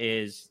here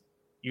is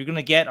you're going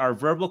to get our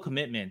verbal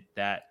commitment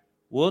that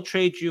we'll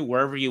trade you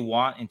wherever you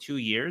want in 2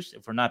 years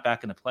if we're not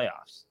back in the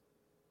playoffs.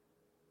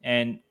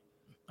 And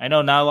I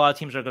know not a lot of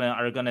teams are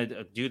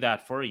gonna do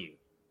that for you.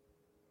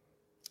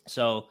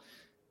 So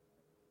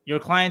your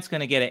client's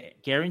going to get a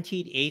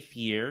guaranteed 8th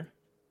year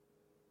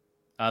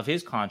of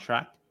his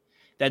contract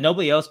that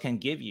nobody else can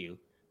give you,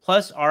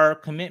 plus our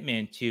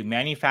commitment to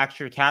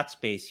manufacture cap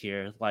space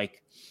here,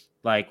 like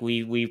like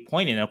we've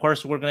pointed. And of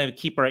course, we're going to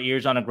keep our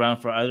ears on the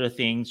ground for other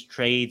things,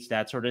 trades,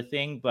 that sort of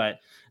thing.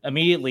 But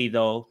immediately,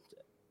 though,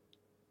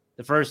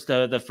 the first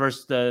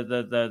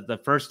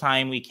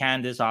time we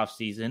can this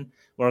offseason,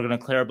 we're going to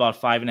clear about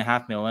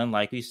 $5.5 million,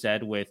 like we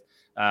said, with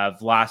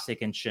Vlasic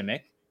and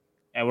Šimić,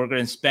 and we're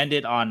going to spend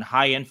it on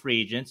high-end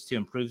free agents to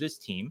improve this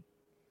team.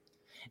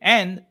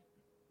 And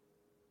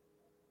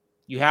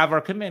you have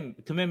our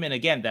commitment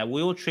again that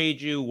we will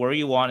trade you where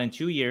you want in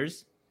 2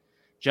 years,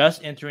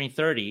 just entering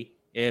 30,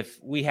 if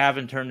we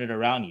haven't turned it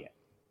around yet.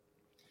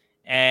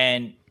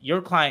 And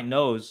your client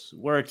knows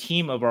we're a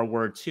team of our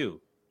word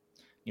too.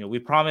 You know, we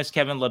promised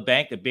Kevin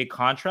LeBanc a big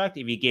contract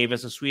if he gave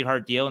us a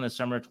sweetheart deal in the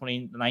summer of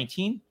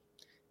 2019,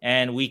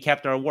 and we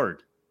kept our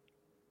word.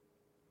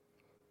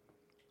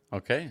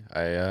 Okay,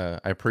 I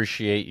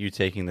appreciate you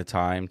taking the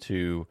time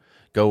to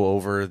go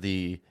over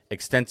the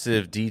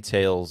extensive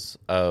details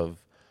of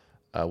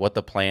what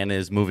the plan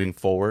is moving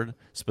forward,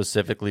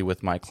 specifically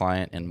with my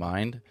client in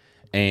mind.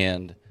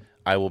 And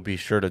I will be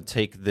sure to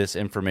take this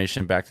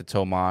information back to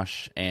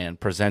Tomasz and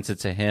present it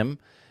to him.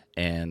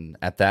 And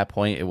at that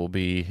point, it will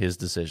be his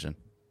decision.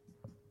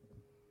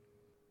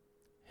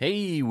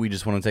 Hey, we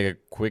just want to take a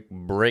quick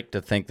break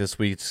to thank this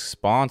week's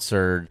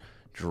sponsor,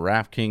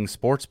 DraftKings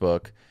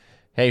Sportsbook.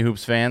 Hey,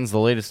 Hoops fans, the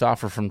latest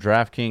offer from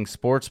DraftKings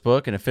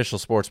Sportsbook, an official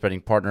sports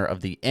betting partner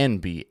of the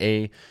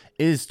NBA,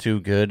 is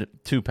too good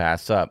to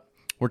pass up.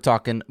 We're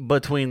talking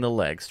between the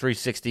legs,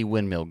 360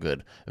 windmill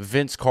good.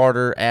 Vince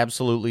Carter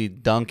absolutely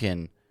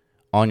dunking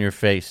on your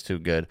face too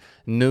good.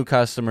 New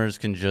customers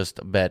can just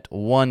bet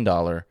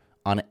 $1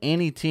 on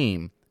any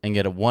team and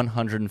get a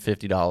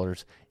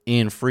 $150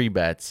 in free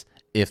bets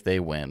if they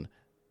win.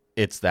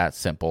 It's that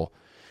simple.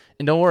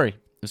 And don't worry,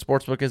 if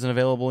Sportsbook isn't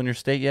available in your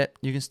state yet,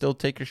 you can still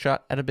take your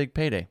shot at a big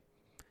payday.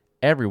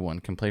 Everyone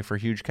can play for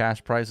huge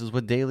cash prizes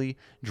with daily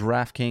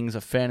DraftKings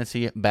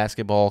fantasy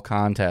basketball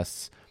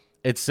contests.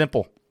 It's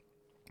simple.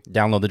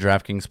 Download the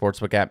DraftKings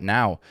Sportsbook app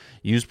now.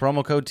 Use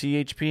promo code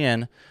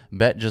THPN.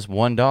 Bet just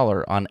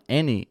 $1 on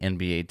any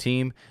NBA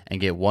team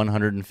and get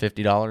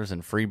 $150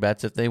 in free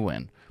bets if they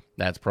win.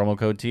 That's promo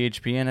code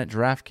THPN at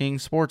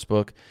DraftKings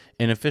Sportsbook,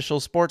 an official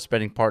sports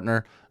betting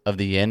partner of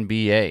the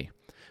NBA.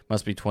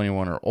 Must be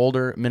 21 or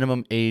older.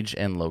 Minimum age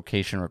and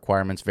location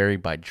requirements vary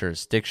by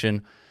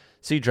jurisdiction.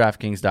 See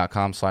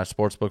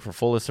DraftKings.com/sportsbook for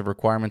full list of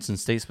requirements and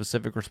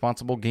state-specific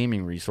responsible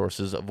gaming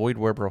resources. Avoid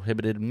where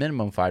prohibited.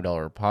 Minimum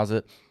 $5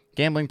 deposit.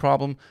 Gambling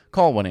problem?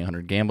 Call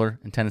 1-800-GAMBLER.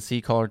 In Tennessee,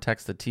 call or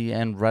text the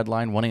TN Red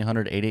Line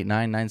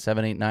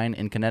 1-800-889-9789.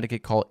 In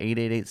Connecticut, call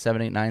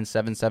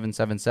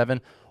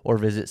 888-789-7777 or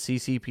visit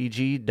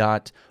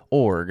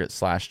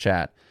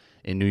ccpg.org/chat.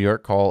 In New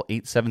York, call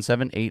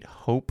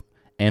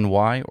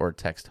 877-8-HOPE-NY or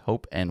text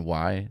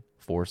HOPE-NY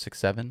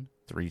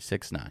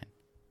 467-369.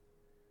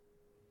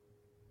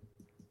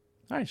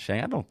 All right,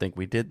 Shane, I don't think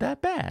we did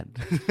that bad.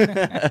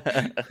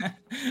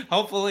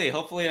 Hopefully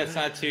that's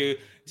not too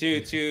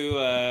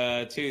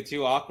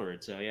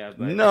awkward. So yeah.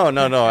 But...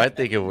 No. I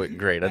think it went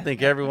great. I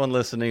think everyone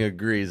listening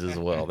agrees as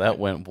well. That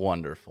went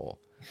wonderful.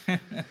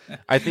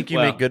 I think you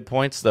make good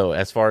points though,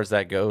 as far as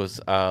that goes.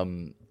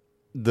 The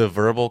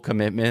verbal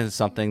commitment is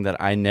something that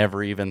I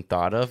never even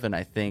thought of, and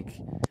I think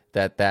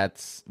that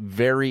that's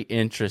very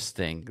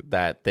interesting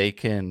that they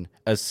can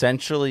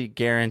essentially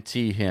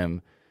guarantee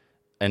him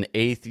an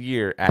 8th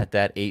year at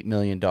that $8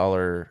 million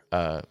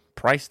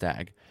price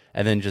tag,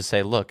 and then just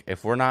say, look,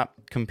 if we're not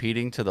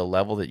competing to the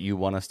level that you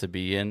want us to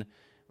be in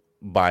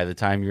by the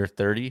time you're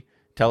 30,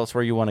 tell us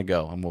where you want to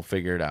go, and we'll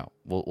figure it out.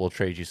 We'll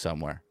trade you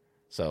somewhere.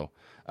 So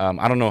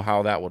I don't know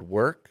how that would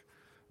work,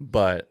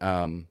 but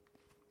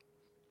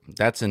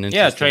that's an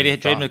interesting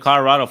trade him to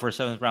Colorado for a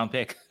 7th round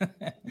pick.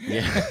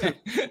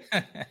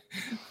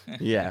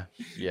 Yeah.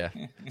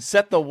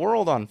 Set the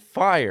world on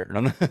fire.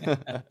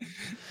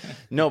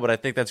 No, but I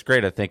think that's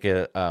great. I think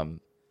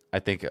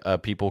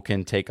people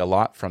can take a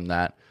lot from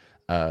that,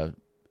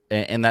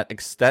 and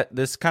that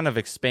this kind of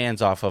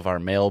expands off of our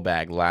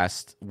mailbag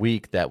last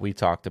week that we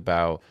talked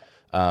about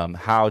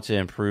how to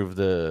improve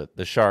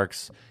the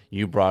Sharks.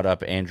 You brought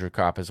up Andrew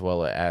Kopp as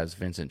well as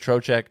Vincent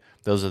Trocheck.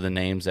 Those are the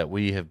names that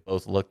we have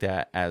both looked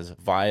at as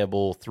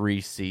viable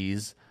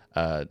 3Cs,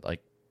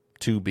 like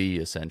 2B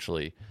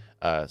essentially,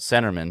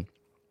 centermen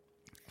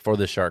for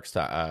the Sharks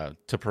to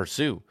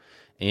pursue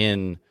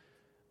in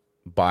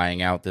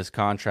buying out this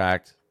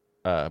contract,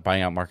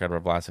 buying out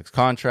Marc-Edouard Vlasic's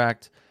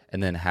contract,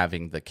 and then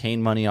having the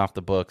Kane money off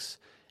the books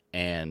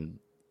and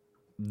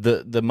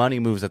the money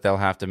moves that they'll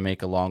have to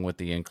make along with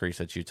the increase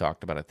that you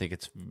talked about. I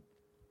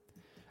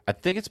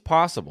think it's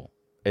possible.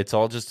 It's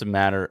all just a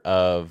matter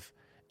of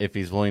if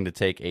he's willing to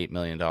take $8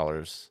 million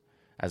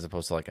as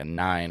opposed to like a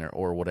 9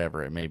 or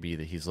whatever it may be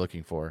that he's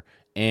looking for,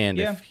 and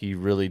if he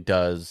really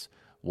does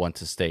want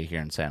to stay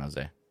here in San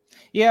Jose.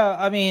 Yeah,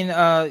 I mean,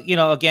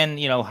 again,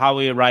 how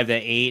we arrived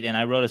at 8, and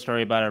I wrote a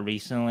story about it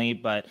recently,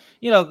 but,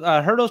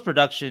 Hertl's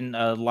production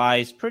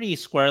lies pretty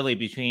squarely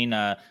between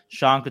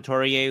Sean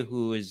Couturier,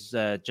 who is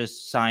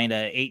just signed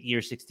a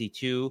 8-year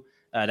 62,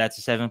 that's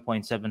a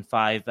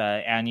 7.75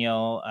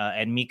 annual,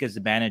 and Mika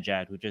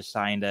Zibanejad, who just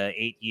signed a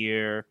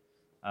 8-year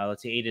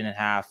let's say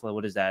 8.5.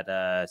 What is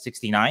that?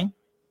 69.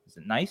 Is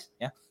it nice?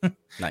 Yeah,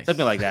 Nice.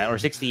 something like that, or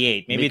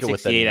 68. Maybe Mika it's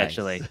with the 68 nice.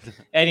 actually.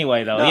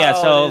 Anyway, though, No, yeah.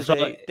 So, it is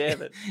 8,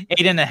 damn it.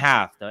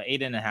 8.5. Though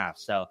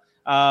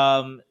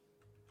 8.5.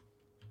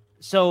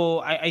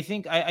 So I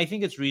think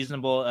it's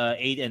reasonable.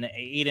 8 and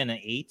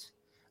 8.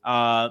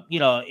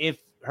 If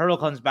Hertl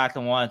comes back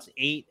and wants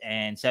 8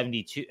 and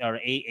 72 or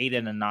 8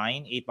 and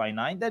 9,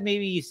 8x9, then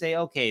maybe you say,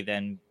 okay,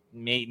 then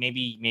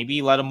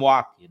maybe let him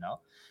walk.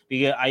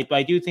 Because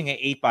I do think an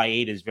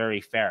 8x8 is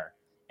very fair,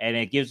 and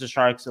it gives the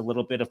Sharks a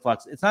little bit of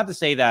flex. It's not to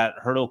say that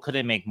Hertl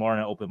couldn't make more in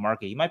an open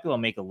market. He might be able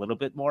to make a little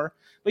bit more,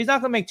 but he's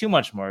not going to make too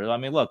much more. I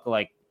mean, look,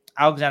 like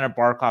Alexander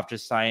Barkov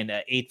just signed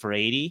at 8 for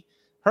 80.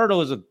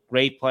 Hertl is a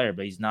great player,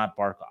 but he's not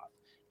Barkov.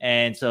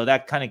 And so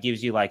that kind of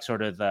gives you like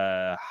sort of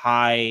the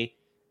high,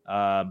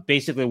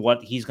 basically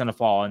what he's going to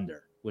fall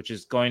under, which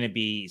is going to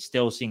be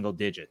still single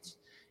digits.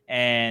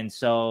 And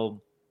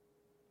so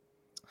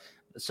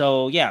that's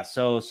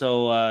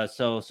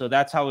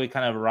how we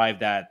kind of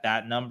arrived at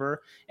that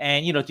number.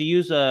 And, to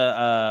use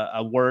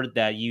a word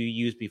that you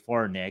used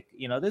before, Nick,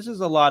 this is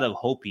a lot of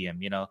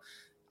hopium,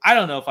 I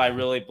don't know if I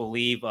really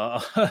believe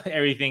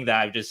everything that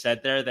I've just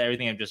said there, that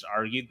everything I've just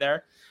argued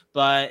there,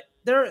 but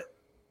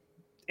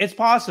it's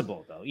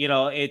possible though.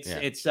 It's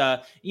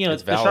valid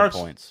the Sharks.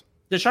 Points.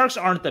 The Sharks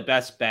aren't the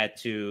best bet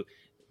to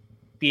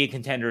be a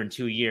contender in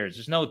 2 years.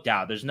 There's no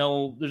doubt. There's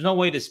no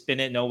way to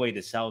spin it, no way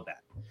to sell that.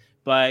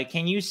 But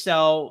can you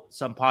sell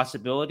some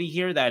possibility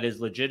here that is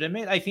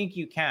legitimate? I think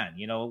you can.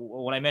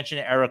 When I mentioned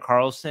Erik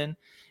Karlsson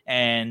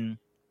and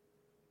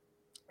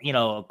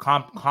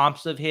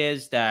comps of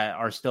his that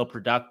are still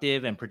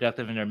productive in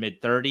their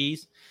mid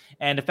 30s,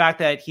 and the fact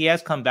that he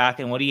has come back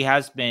and what he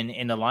has been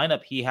in the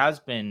lineup, he has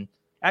been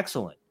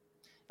excellent.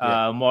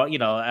 More,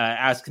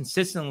 as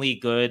consistently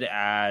good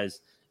as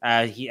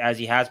he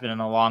has been in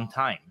a long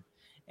time.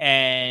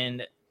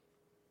 And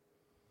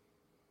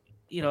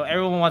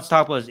everyone wants to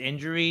talk about his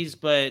injuries,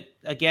 but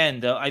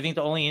again, I think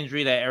the only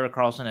injury that Erik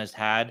Karlsson has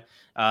had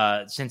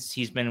since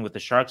he's been with the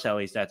Sharks, at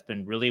least, that's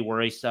been really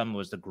worrisome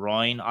was the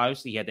groin.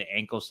 Obviously, he had the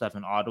ankle stuff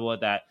in Ottawa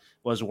that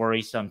was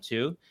worrisome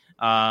too.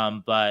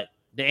 But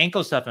the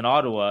ankle stuff in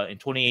Ottawa in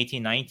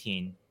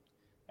 2018-19,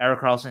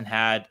 Erik Karlsson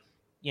had,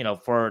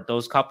 for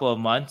those couple of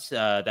months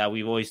that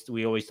we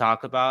always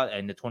talk about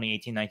in the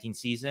 2018-19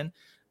 season,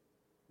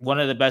 one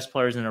of the best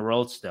players in the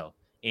world still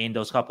in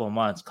those couple of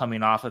months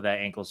coming off of that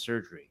ankle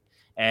surgery.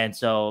 And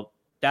so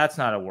that's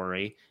not a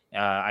worry,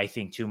 I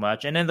think, too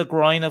much. And then the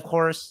groin, of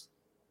course,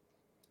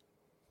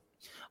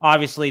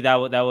 obviously that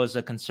was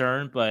a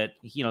concern, but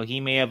he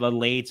may have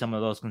allayed some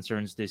of those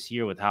concerns this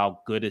year with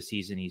how good a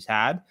season he's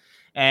had.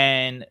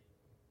 And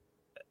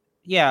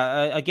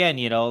again,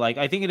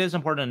 I think it is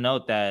important to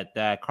note that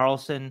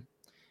Karlsson,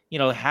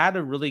 had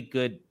a really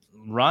good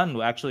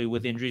run actually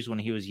with injuries when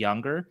he was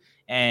younger.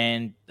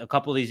 And a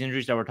couple of these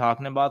injuries that we're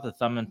talking about, the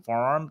thumb and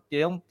forearm,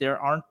 they aren't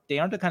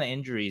the kind of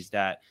injuries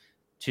that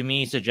to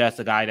me suggest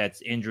a guy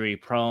that's injury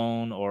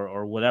prone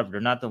or whatever. They're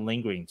not the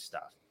lingering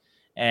stuff.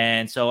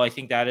 And so I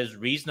think that is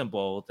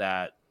reasonable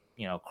that,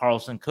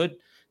 Karlsson could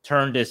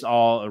turn this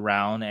all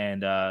around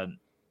and,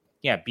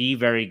 be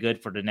very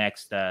good for the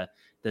next,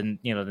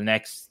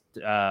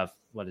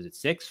 what is it,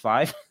 6,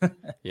 5?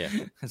 Yeah.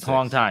 It's a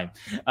long time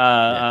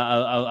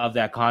of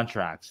that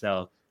contract.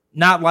 So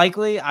not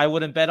likely. I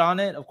wouldn't bet on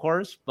it, of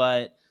course,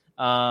 but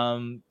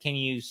can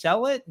you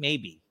sell it?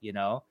 Maybe,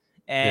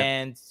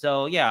 And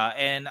so,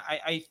 and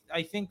I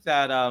think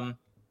that, a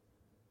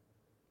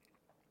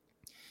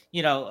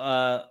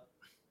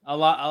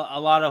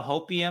lot of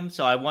hopium.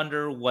 So I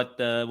wonder what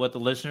the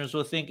listeners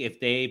will think if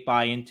they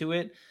buy into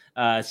it.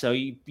 So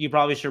you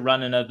probably should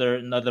run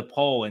another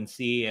poll and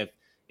see if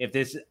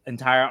this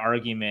entire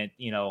argument,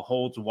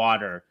 holds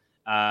water.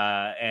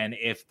 And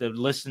if the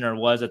listener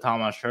was a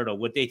Thomas Hertl,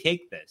 would they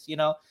take this?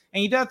 And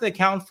you do have to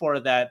account for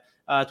that.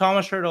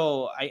 Thomas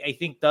Hertl, I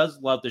think,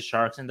 does love the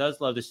Sharks and does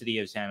love the city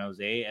of San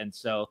Jose. And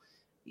so,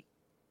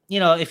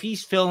 if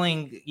he's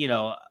feeling,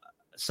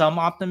 some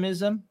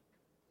optimism,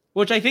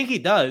 which I think he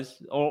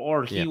does,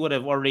 or he would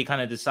have already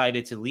kind of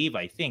decided to leave,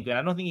 I think. But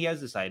I don't think he has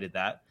decided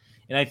that.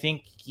 And I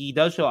think he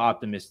does feel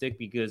optimistic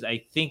because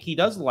I think he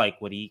does like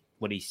what he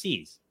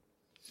sees.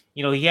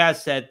 He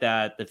has said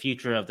that the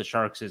future of the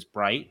Sharks is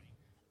bright.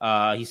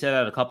 He said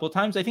that a couple of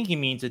times. I think he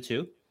means it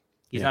too.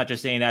 He's not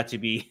just saying that to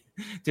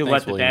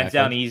let the fans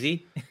down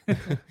easy.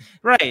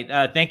 Right.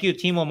 Thank you,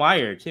 Timo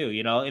Meier, too.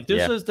 If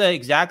this was the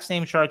exact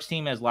same Sharks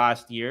team as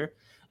last year,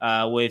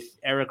 with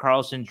Erik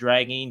Karlsson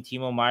dragging,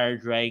 Timo Meier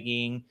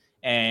dragging,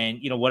 and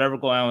whatever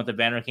going on with the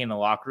Vander Kane in the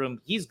locker room,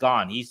 he's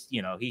gone. He's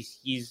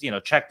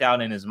checked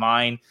out in his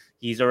mind.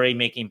 He's already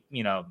making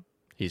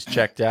he's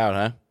checked out,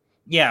 huh?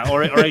 Yeah,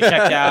 or he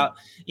checked out.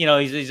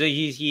 He's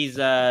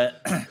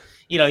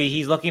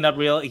he's looking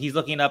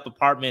up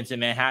apartments in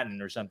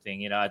Manhattan or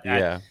something. If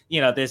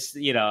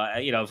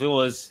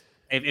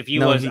he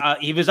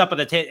was up at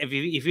the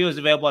if he was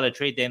available at a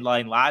trade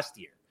deadline last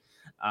year,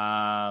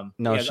 No,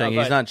 yeah, Sheng,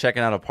 he's not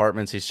checking out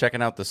apartments. He's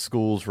checking out the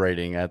schools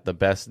rating at the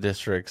best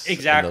districts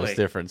in those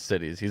different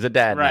cities. He's a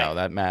dad now.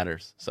 That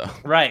matters. So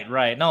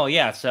right. No,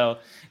 yeah. So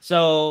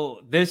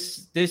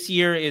this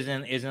year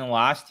isn't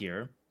last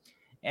year,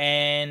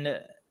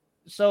 and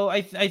so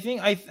I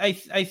think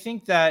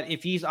that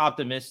if he's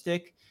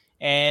optimistic,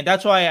 and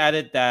that's why I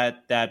added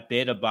that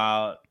bit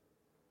about,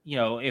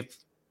 if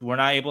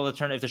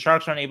the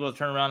Sharks aren't able to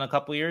turn around in a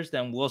couple of years,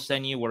 then we'll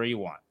send you where you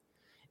want.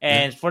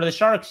 And for the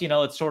Sharks,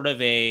 it's sort of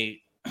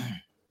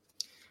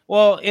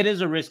well, it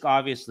is a risk,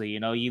 obviously.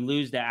 You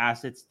lose the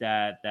assets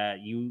that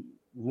you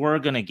were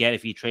going to get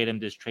if you trade him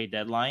this trade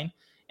deadline.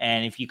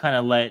 And if you kind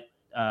of let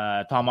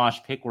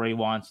Tomasz pick where he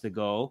wants to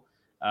go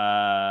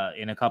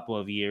in a couple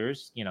of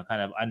years,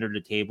 kind of under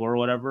the table or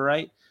whatever,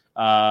 right?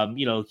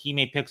 He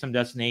may pick some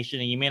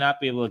destination and you may not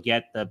be able to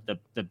get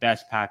the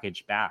best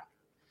package back.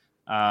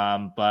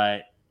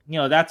 But,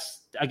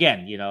 that's,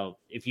 again,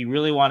 if you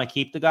really want to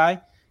keep the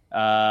guy,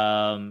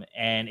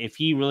 and if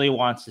he really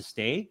wants to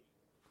stay,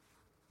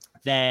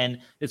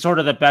 then it's sort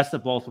of the best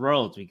of both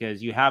worlds,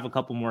 because you have a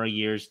couple more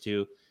years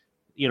to,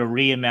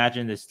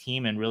 reimagine this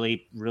team and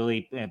really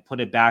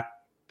put it back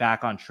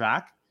on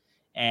track.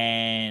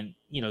 And,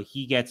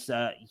 he gets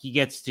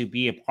to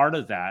be a part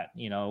of that,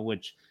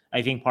 which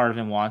I think part of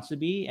him wants to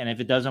be. And if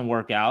it doesn't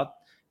work out,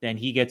 then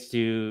he gets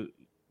to,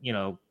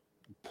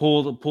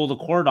 pull the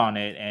cord on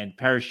it and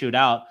parachute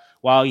out,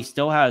 while he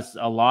still has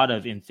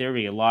in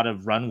theory, a lot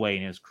of runway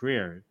in his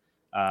career,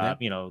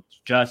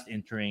 just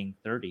entering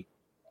 30.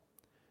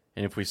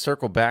 And if we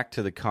circle back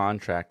to the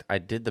contract, I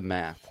did the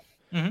math.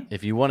 Mm-hmm.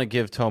 If you want to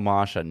give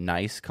Tomasz a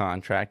nice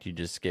contract, you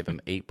just give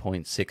him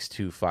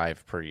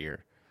 $8.625 per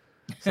year.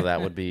 So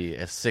that would be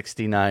a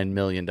 $69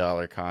 million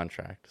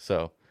contract.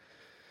 So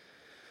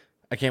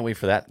I can't wait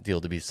for that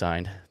deal to be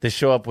signed. They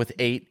show up with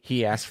 8.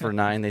 He asks for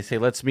 9. They say,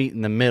 let's meet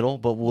in the middle,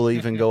 but we'll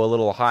even go a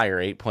little higher,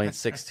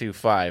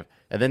 8.625.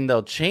 And then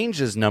they'll change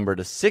his number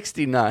to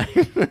 69.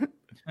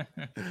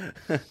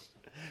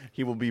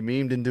 He will be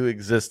memed into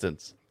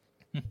existence.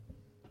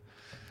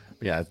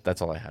 Yeah,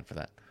 that's all I had for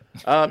that.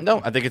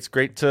 No, I think it's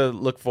great to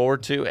look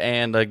forward to.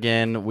 And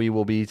again, we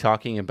will be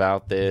talking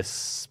about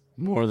this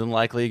more than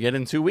likely again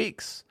in 2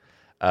 weeks.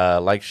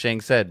 Like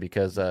Sheng said,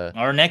 because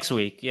or next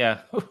week, yeah,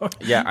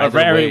 yeah, or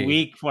every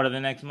week for the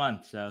next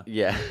month. So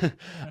yeah,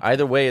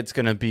 either way, it's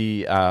gonna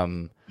be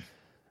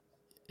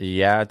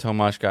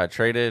Tomasz got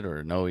traded,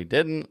 or no, he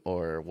didn't,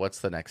 or what's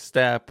the next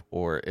step,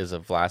 or is a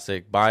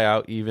Vlasic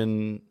buyout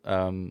even?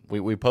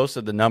 We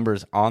posted the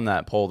numbers on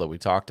that poll that we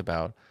talked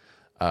about,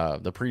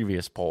 the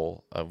previous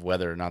poll of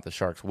whether or not the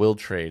Sharks will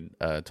trade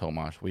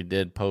Tomasz. We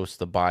did post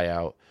the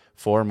buyout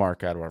for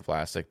Marc-Edouard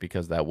Vlasic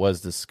because that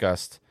was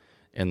discussed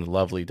in the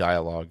lovely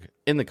dialogue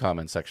in the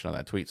comment section of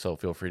that tweet. So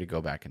feel free to go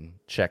back and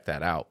check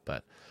that out.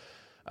 But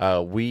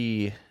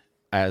we,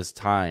 as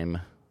time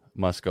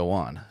must go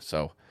on.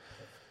 So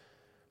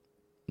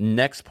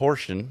next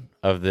portion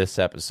of this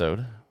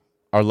episode,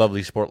 our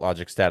lovely Sport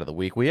Logic stat of the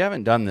week. We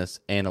haven't done this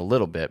in a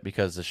little bit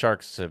because the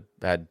Sharks have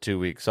had 2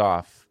 weeks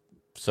off.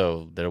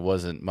 So there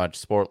wasn't much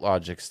Sport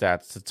Logic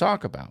stats to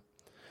talk about.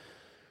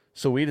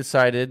 So we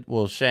decided,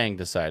 Sheng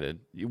decided,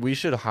 we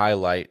should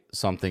highlight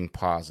something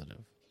positive.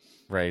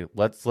 Right,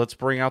 let's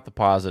bring out the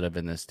positive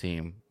in this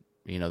team.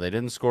 They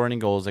didn't score any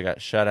goals. They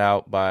got shut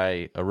out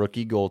by a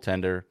rookie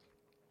goaltender.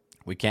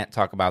 We can't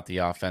talk about the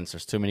offense.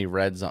 There's too many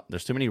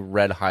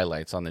red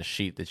highlights on this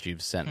sheet that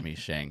you've sent me,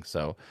 Sheng.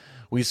 So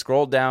we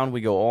scroll down.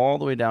 We go all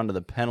the way down to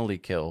the penalty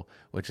kill,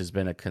 which has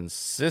been a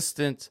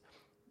consistent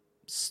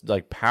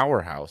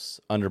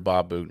powerhouse under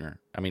Bob Bugner.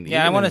 I mean,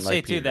 yeah, I want to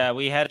say too that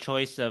we had a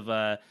choice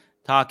of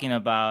talking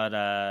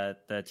about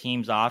the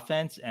team's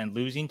offense and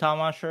losing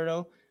Tomasz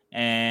Hertl,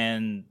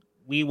 and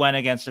we went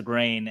against the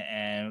grain,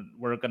 and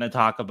we're going to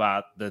talk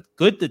about the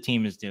good the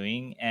team is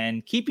doing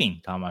and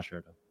keeping Tomasz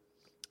Hertl.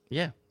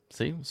 Yeah,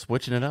 see,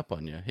 switching it up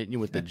on you, hitting you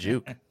with the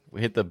juke.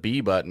 We hit the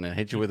B button and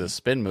hit you with a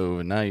spin move,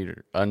 and now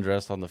you're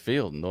undressed on the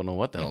field and don't know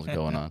what the hell's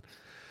going on.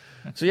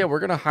 So, yeah, we're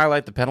going to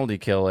highlight the penalty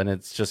kill, and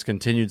it's just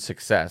continued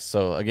success.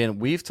 So, again,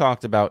 we've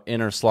talked about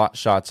inner slot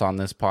shots on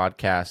this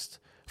podcast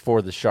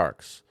for the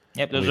Sharks.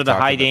 Yep, those are the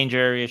high-danger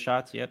area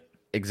shots, yep.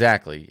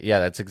 Exactly. Yeah,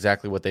 that's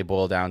exactly what they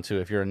boil down to.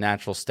 If you're a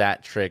natural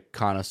stat trick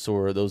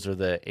connoisseur, those are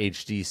the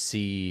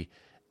HDC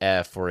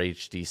F or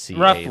HDC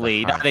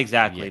roughly, not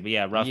exactly, but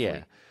yeah,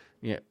 roughly.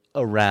 Yeah,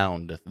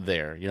 around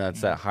there.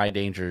 It's that high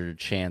danger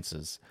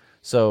chances.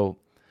 So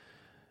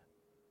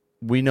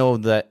we know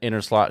that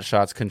inner slot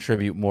shots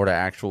contribute more to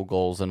actual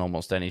goals than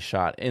almost any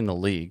shot in the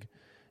league.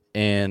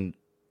 And,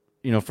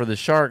 for the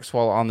Sharks,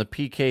 while on the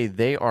PK,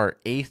 they are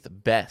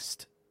 8th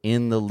best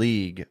in the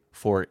league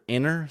for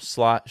inner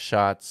slot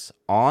shots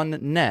on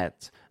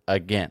net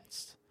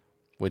against,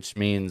 which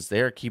means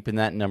they're keeping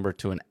that number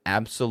to an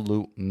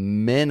absolute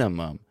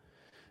minimum.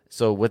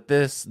 So with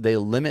this, they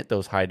limit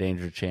those high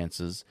danger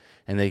chances,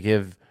 and they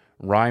give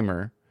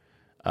Reimer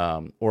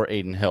or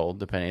Aiden Hill,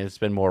 depending. It's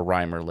been more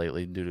Reimer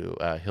lately due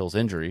to Hill's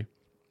injury,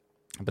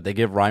 but they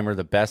give Reimer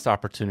the best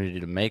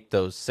opportunity to make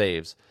those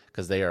saves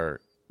because they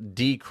are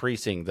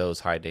decreasing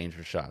those high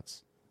danger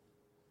shots.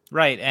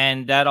 Right,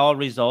 and that all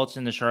results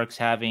in the Sharks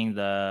having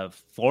the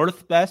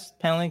fourth best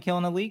penalty kill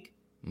in the league.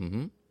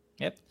 Mm-hmm.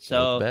 Yep. Fourth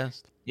So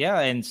best. yeah,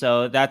 and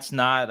so that's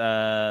not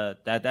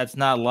that's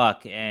not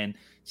luck, and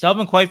so I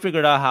haven't quite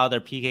figured out how their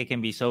PK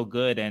can be so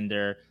good and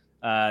their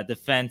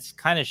defense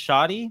kind of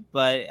shoddy,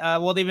 but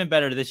well, they've been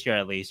better this year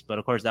at least. But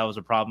of course, that was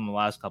a problem the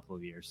last couple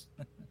of years.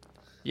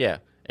 Yeah,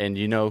 and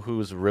you know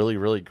who's really,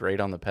 really great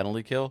on the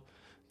penalty kill?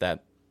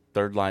 That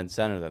third line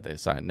center that they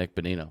signed, Nick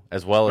Bonino,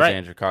 as well as Right.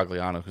 Andrew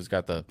Cogliano, who's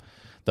got the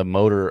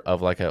motor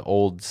of like an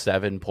old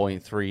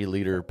 7.3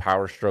 liter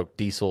Power Stroke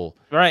diesel.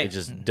 Right. It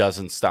just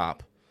doesn't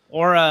stop.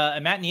 Or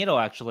Matt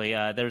Nieto, actually.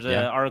 There's an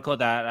Yeah. article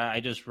that I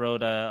just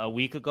wrote a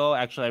week ago.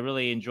 Actually, I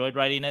really enjoyed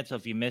writing it. So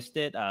if you missed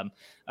it,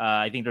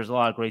 I think there's a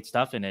lot of great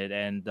stuff in it.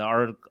 And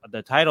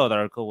the title of the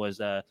article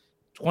was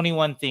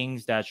 21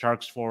 Things That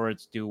Sharks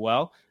Forwards Do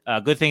Well.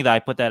 Good thing that I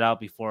put that out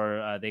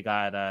before they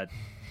got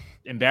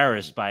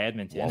embarrassed by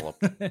Edmonton.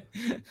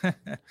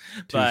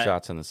 Two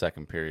shots in the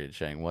second period,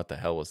 Shane. What the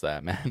hell was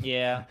that, man?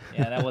 Yeah,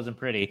 that wasn't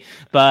pretty.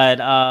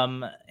 But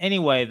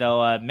anyway,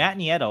 though, Matt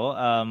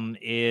Nieto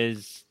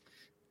is...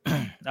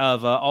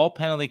 of all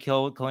penalty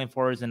killing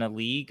forwards in the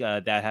league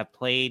that have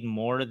played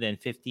more than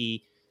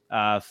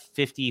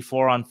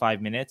 54 on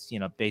 5 minutes,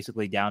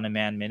 basically down a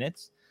man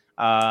minutes.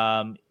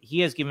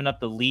 He has given up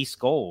the least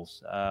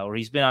goals, or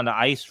he's been on the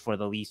ice for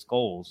the least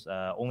goals.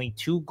 Only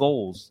 2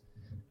 goals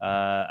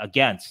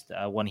against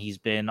when he's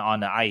been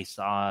on the ice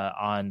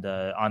on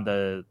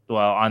the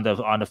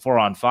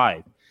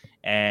 4-on-5,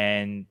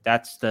 and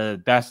that's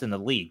the best in the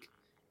league.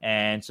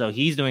 And so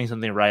he's doing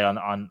something right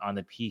on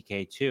the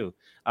PK too.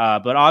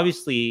 But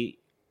obviously,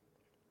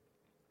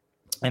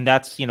 and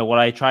that's, what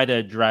I try to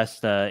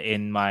address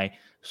in my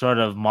sort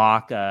of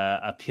mock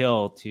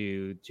appeal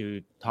to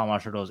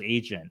Tomas Hertl's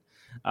agent.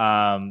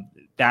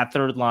 That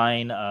third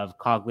line of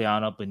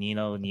Cogliano,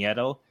 Bonino,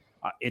 Nieto,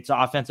 it's an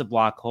offensive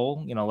black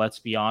hole. Let's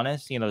be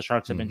honest. The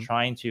Sharks have been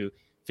trying to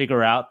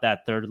figure out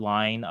that third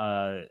line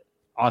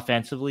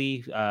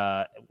offensively,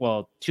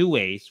 2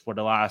 ways for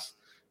the last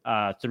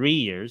 3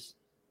 years.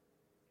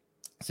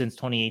 Since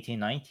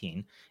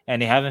 2018-19, and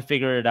they haven't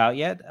figured it out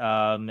yet.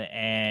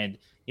 And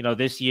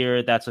this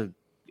year, that's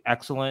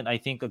I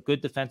think a good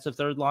defensive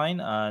third line,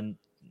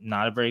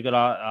 not a very good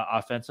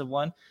offensive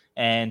one.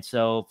 And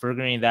so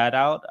figuring that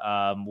out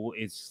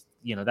is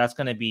that's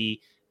going to be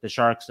the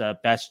Sharks'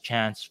 best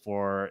chance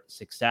for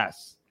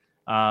success.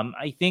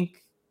 I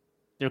think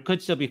there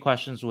could still be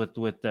questions with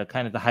the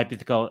kind of the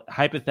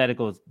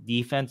hypothetical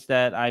defense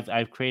that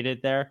I've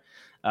created there.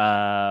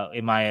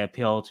 In my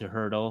appeal to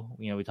Hertl,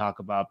 we talk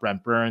about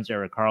Brent Burns,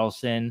 Erik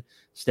Karlsson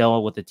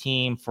still with the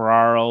team,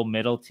 Ferraro,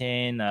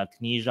 Middleton,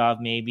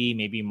 Knyzhov,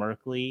 maybe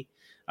Merkley.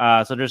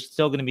 So there's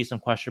still going to be some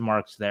question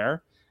marks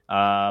there.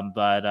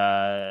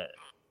 But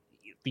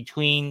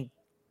between,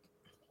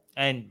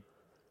 and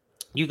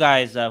you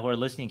guys who are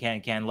listening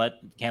can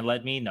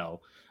let me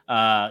know,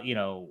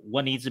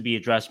 what needs to be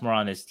addressed more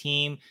on this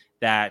team,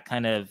 that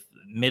kind of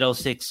middle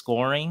six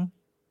scoring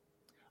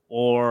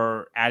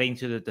or adding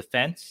to the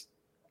defense.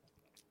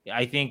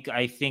 I think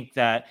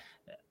that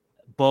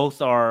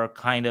both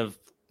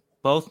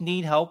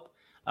need help,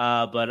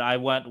 but I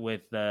went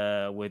with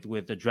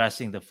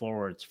addressing the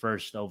forwards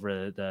first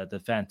over the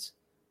defense.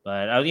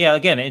 But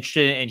again,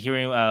 interested in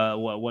hearing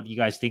what you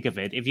guys think of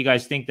it. If you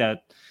guys think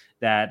that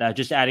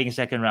just adding a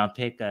second round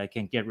pick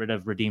can get rid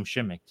of Radim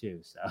Šimić too.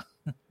 So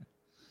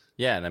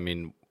yeah, and I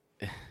mean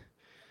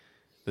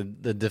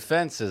the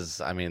defense is.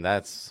 I mean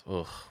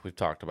we've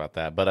talked about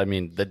that, but I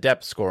mean the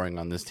depth scoring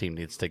on this team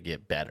needs to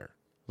get better.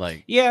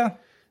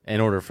 In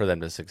order for them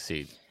to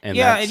succeed. And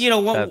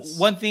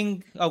one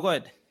thing. Oh, go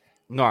ahead.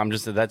 No,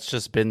 that's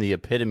just been the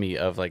epitome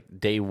of like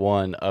day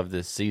one of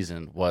this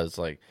season was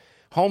like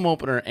home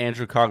opener.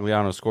 Andrew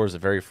Cogliano scores the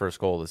very first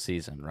goal of the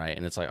season, right?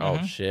 And it's like,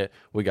 oh shit,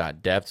 we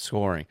got depth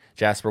scoring.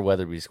 Jasper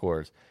Weatherby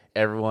scores.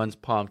 Everyone's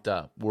pumped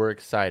up. We're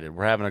excited.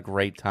 We're having a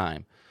great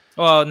time.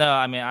 Well, no,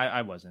 I mean,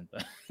 I wasn't.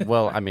 But.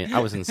 Well, I mean, I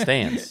was in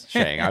stands,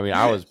 Shang. I mean,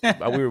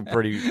 we were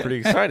pretty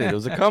excited. It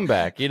was a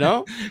comeback,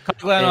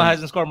 Cogliano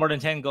hasn't scored more than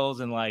 10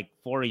 goals in like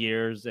 4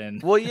 years.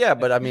 Well, yeah,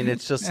 but I mean,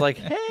 it's just like,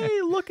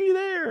 hey, looky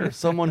there.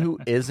 Someone who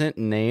isn't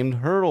named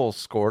Hertl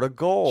scored a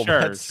goal.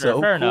 That's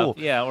so fair cool. Enough.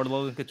 Yeah, or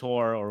Logan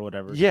Couture or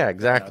whatever. Yeah,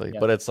 exactly. Yeah.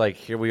 But it's like,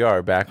 here we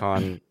are back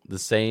on the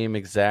same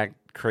exact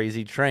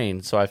crazy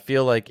train. So I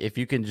feel like if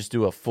you can just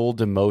do a full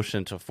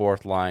demotion to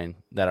fourth line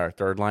that our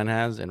third line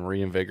has and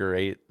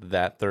reinvigorate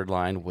that third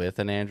line with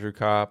an Andrew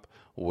Kopp,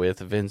 with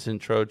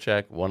Vincent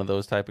Trocheck, one of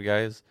those type of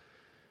guys,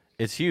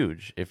 it's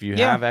huge. If you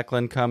have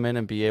Eklund come in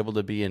and be able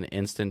to be an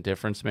instant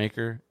difference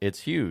maker, it's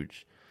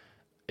huge.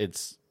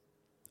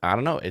 I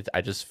don't know.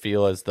 I just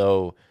feel as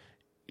though,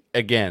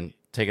 again,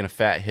 taking a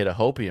fat hit of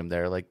hopium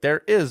there, like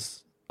there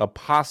is a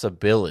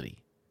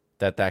possibility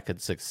that could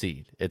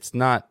succeed. It's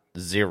not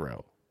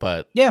zero.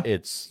 But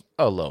it's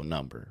a low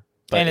number.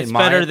 But and it's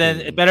better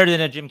than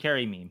a Jim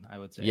Carrey meme, I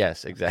would say.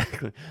 Yes,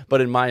 exactly.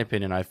 But in my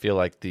opinion, I feel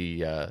like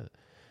the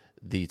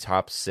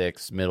top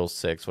six, middle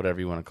six,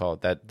 whatever you want to call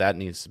it, that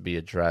needs to be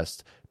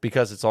addressed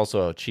because it's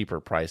also a cheaper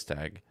price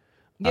tag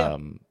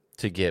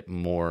to get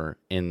more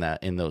in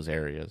those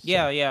areas.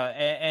 Yeah, yeah,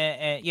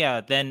 and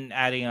yeah. Then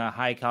adding a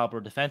high caliber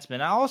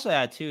defenseman. I also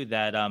add too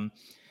that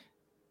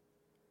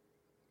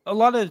a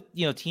lot of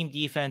team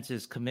defense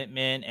is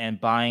commitment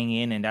and buying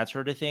in and that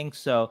sort of thing.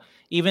 So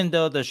even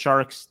though the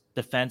Sharks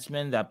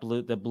defenseman,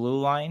 the blue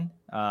line,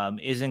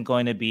 isn't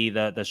going to be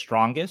the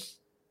strongest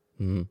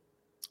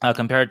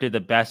compared to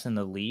the best in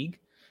the league,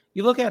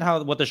 you look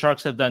at what the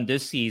Sharks have done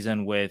this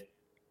season with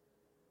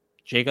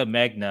Jacob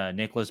Megna,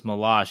 Nicholas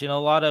Milosh, a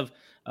lot of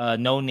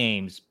no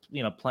names,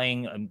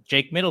 playing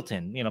Jake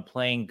Middleton,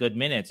 playing good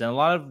minutes, and a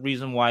lot of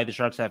reason why the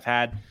Sharks have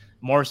had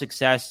more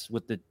success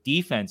with the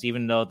defense,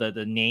 even though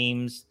the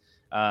names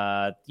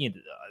are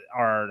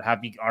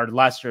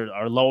lesser,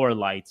 are lower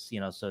lights,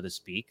 so to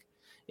speak,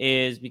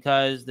 is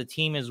because the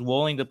team is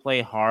willing to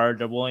play hard.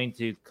 They're willing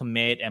to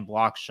commit and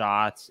block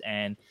shots,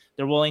 and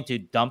they're willing to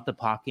dump the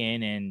puck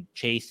in and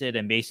chase it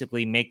and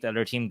basically make the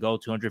other team go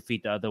 200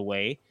 feet the other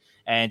way.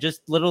 And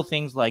just little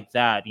things like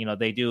that,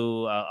 they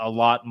do a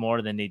lot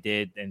more than they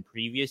did in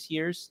previous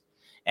years.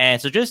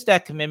 And so just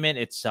that commitment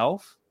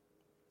itself,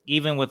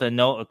 even with a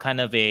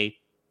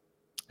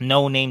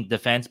no-name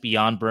defense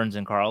beyond Burns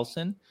and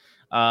Carlson,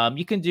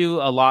 you can do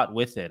a lot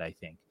with it, I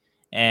think.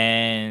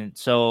 And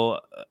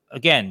so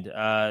again,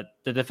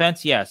 the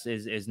defense, yes,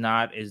 is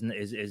not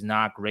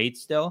great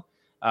still,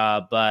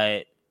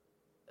 but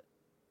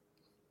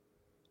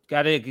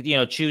got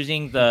to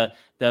choosing the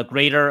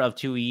greater of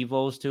two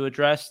evils to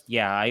address.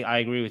 Yeah, I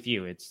agree with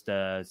you. It's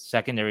the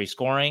secondary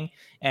scoring,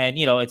 and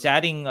it's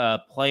adding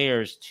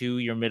players to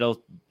your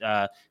middle,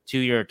 to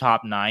your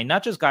top nine,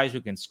 not just guys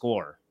who can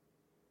score.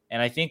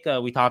 And I think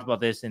we talked about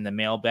this in the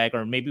mailbag,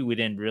 or maybe we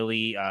didn't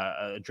really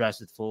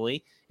address it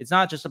fully. It's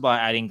not just about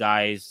adding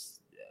guys,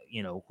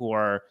 who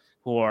are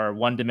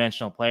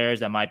one-dimensional players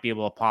that might be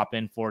able to pop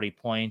in 40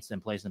 points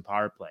and play some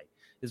power play.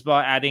 It's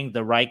about adding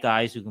the right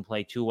guys who can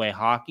play two-way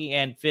hockey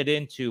and fit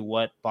into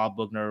what Bob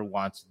Boughner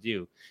wants to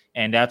do.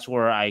 And that's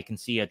where I can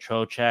see a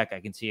Trocheck, I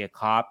can see a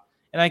Kopp,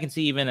 and I can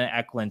see even an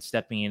Eklund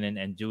stepping in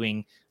and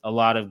doing a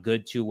lot of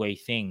good two-way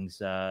things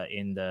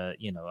in the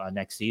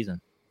next season.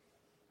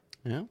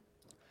 Yeah.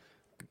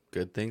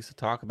 Good things to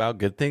talk about,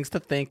 good things to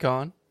think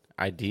on,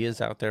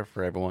 ideas out there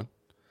for everyone.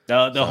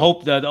 The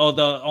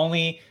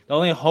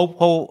only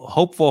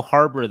hopeful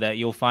harbor that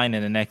you'll find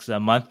in the next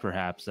month,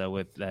 perhaps,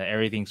 with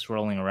everything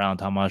swirling around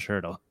Tomas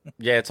Hertl.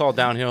 Yeah, it's all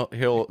downhill.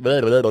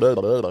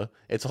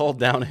 It's all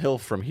downhill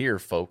from here,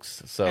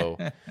 folks. So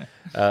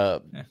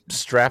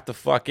strap the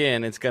fuck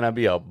in. It's gonna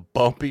be a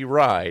bumpy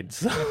ride.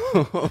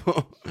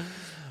 So,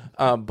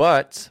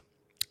 but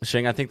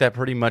Shing, I think that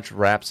pretty much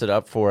wraps it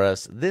up for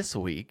us this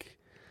week.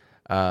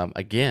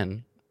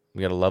 Again,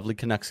 we got a lovely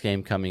Canucks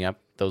game coming up.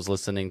 Those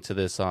listening to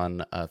this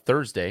on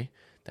Thursday,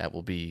 that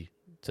will be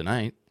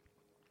tonight.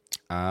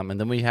 And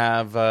then we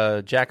have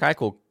Jack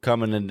Eichel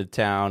coming into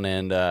town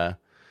and the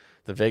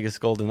Vegas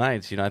Golden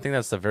Knights. I think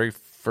that's the very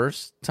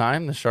first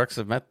time the Sharks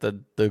have met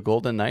the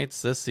Golden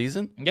Knights this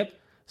season. Yep.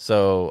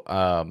 So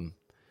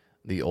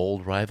the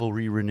old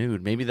rivalry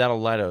renewed. Maybe that'll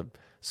light a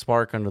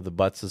spark under the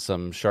butts of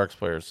some Sharks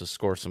players to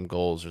score some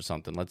goals or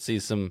something. Let's see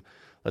some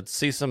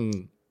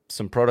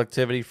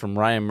productivity from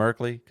Ryan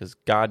Merkley, because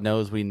God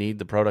knows we need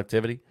the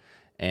productivity.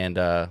 And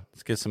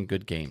let's get some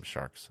good games,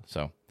 Sharks.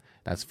 So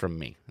that's from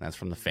me. That's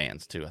from the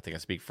fans, too. I think I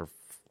speak for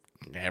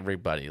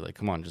everybody. Like,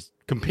 come on, just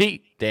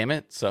compete, damn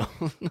it. So,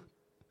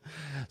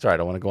 sorry, I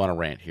don't want to go on a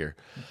rant here.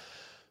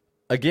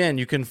 Again,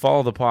 you can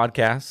follow the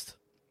podcast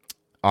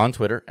on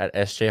Twitter at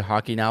SJ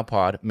Hockey Now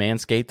Pod.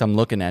 Manscaped, I'm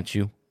looking at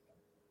you.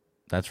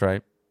 That's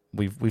right.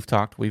 We've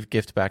talked. We've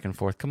gifted back and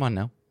forth. Come on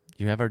now.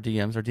 You have our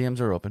DMs. Our DMs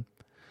are open.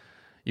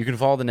 You can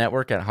follow the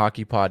network at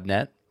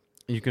HockeyPodNet.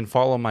 You can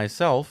follow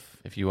myself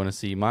if you want to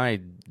see my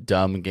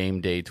dumb game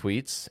day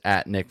tweets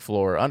at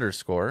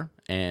NickFloor_,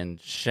 and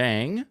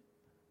Shang.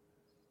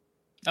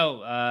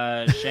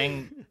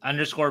 Shang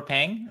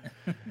 _Pang.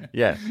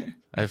 Yeah,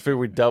 I figured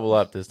we'd double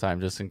up this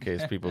time just in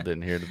case people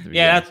didn't hear it at the beginning.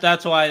 Yeah,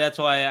 that's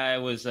why I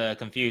was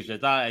confused. I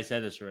thought I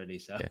said this already.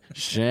 So yeah.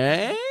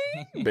 Shang?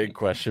 Big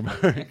question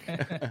mark.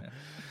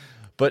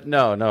 But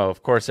no,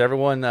 of course,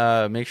 everyone,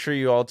 make sure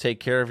you all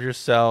take care of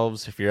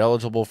yourselves. If you're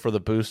eligible for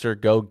the booster,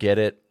 go get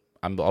it.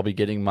 I'll be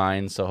getting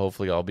mine, so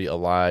hopefully I'll be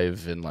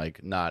alive and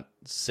not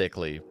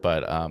sickly.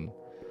 But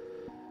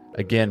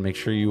again, make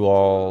sure you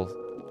all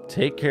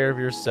take care of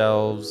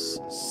yourselves,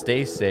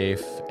 stay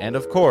safe, and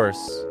of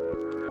course,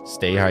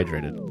 stay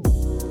hydrated.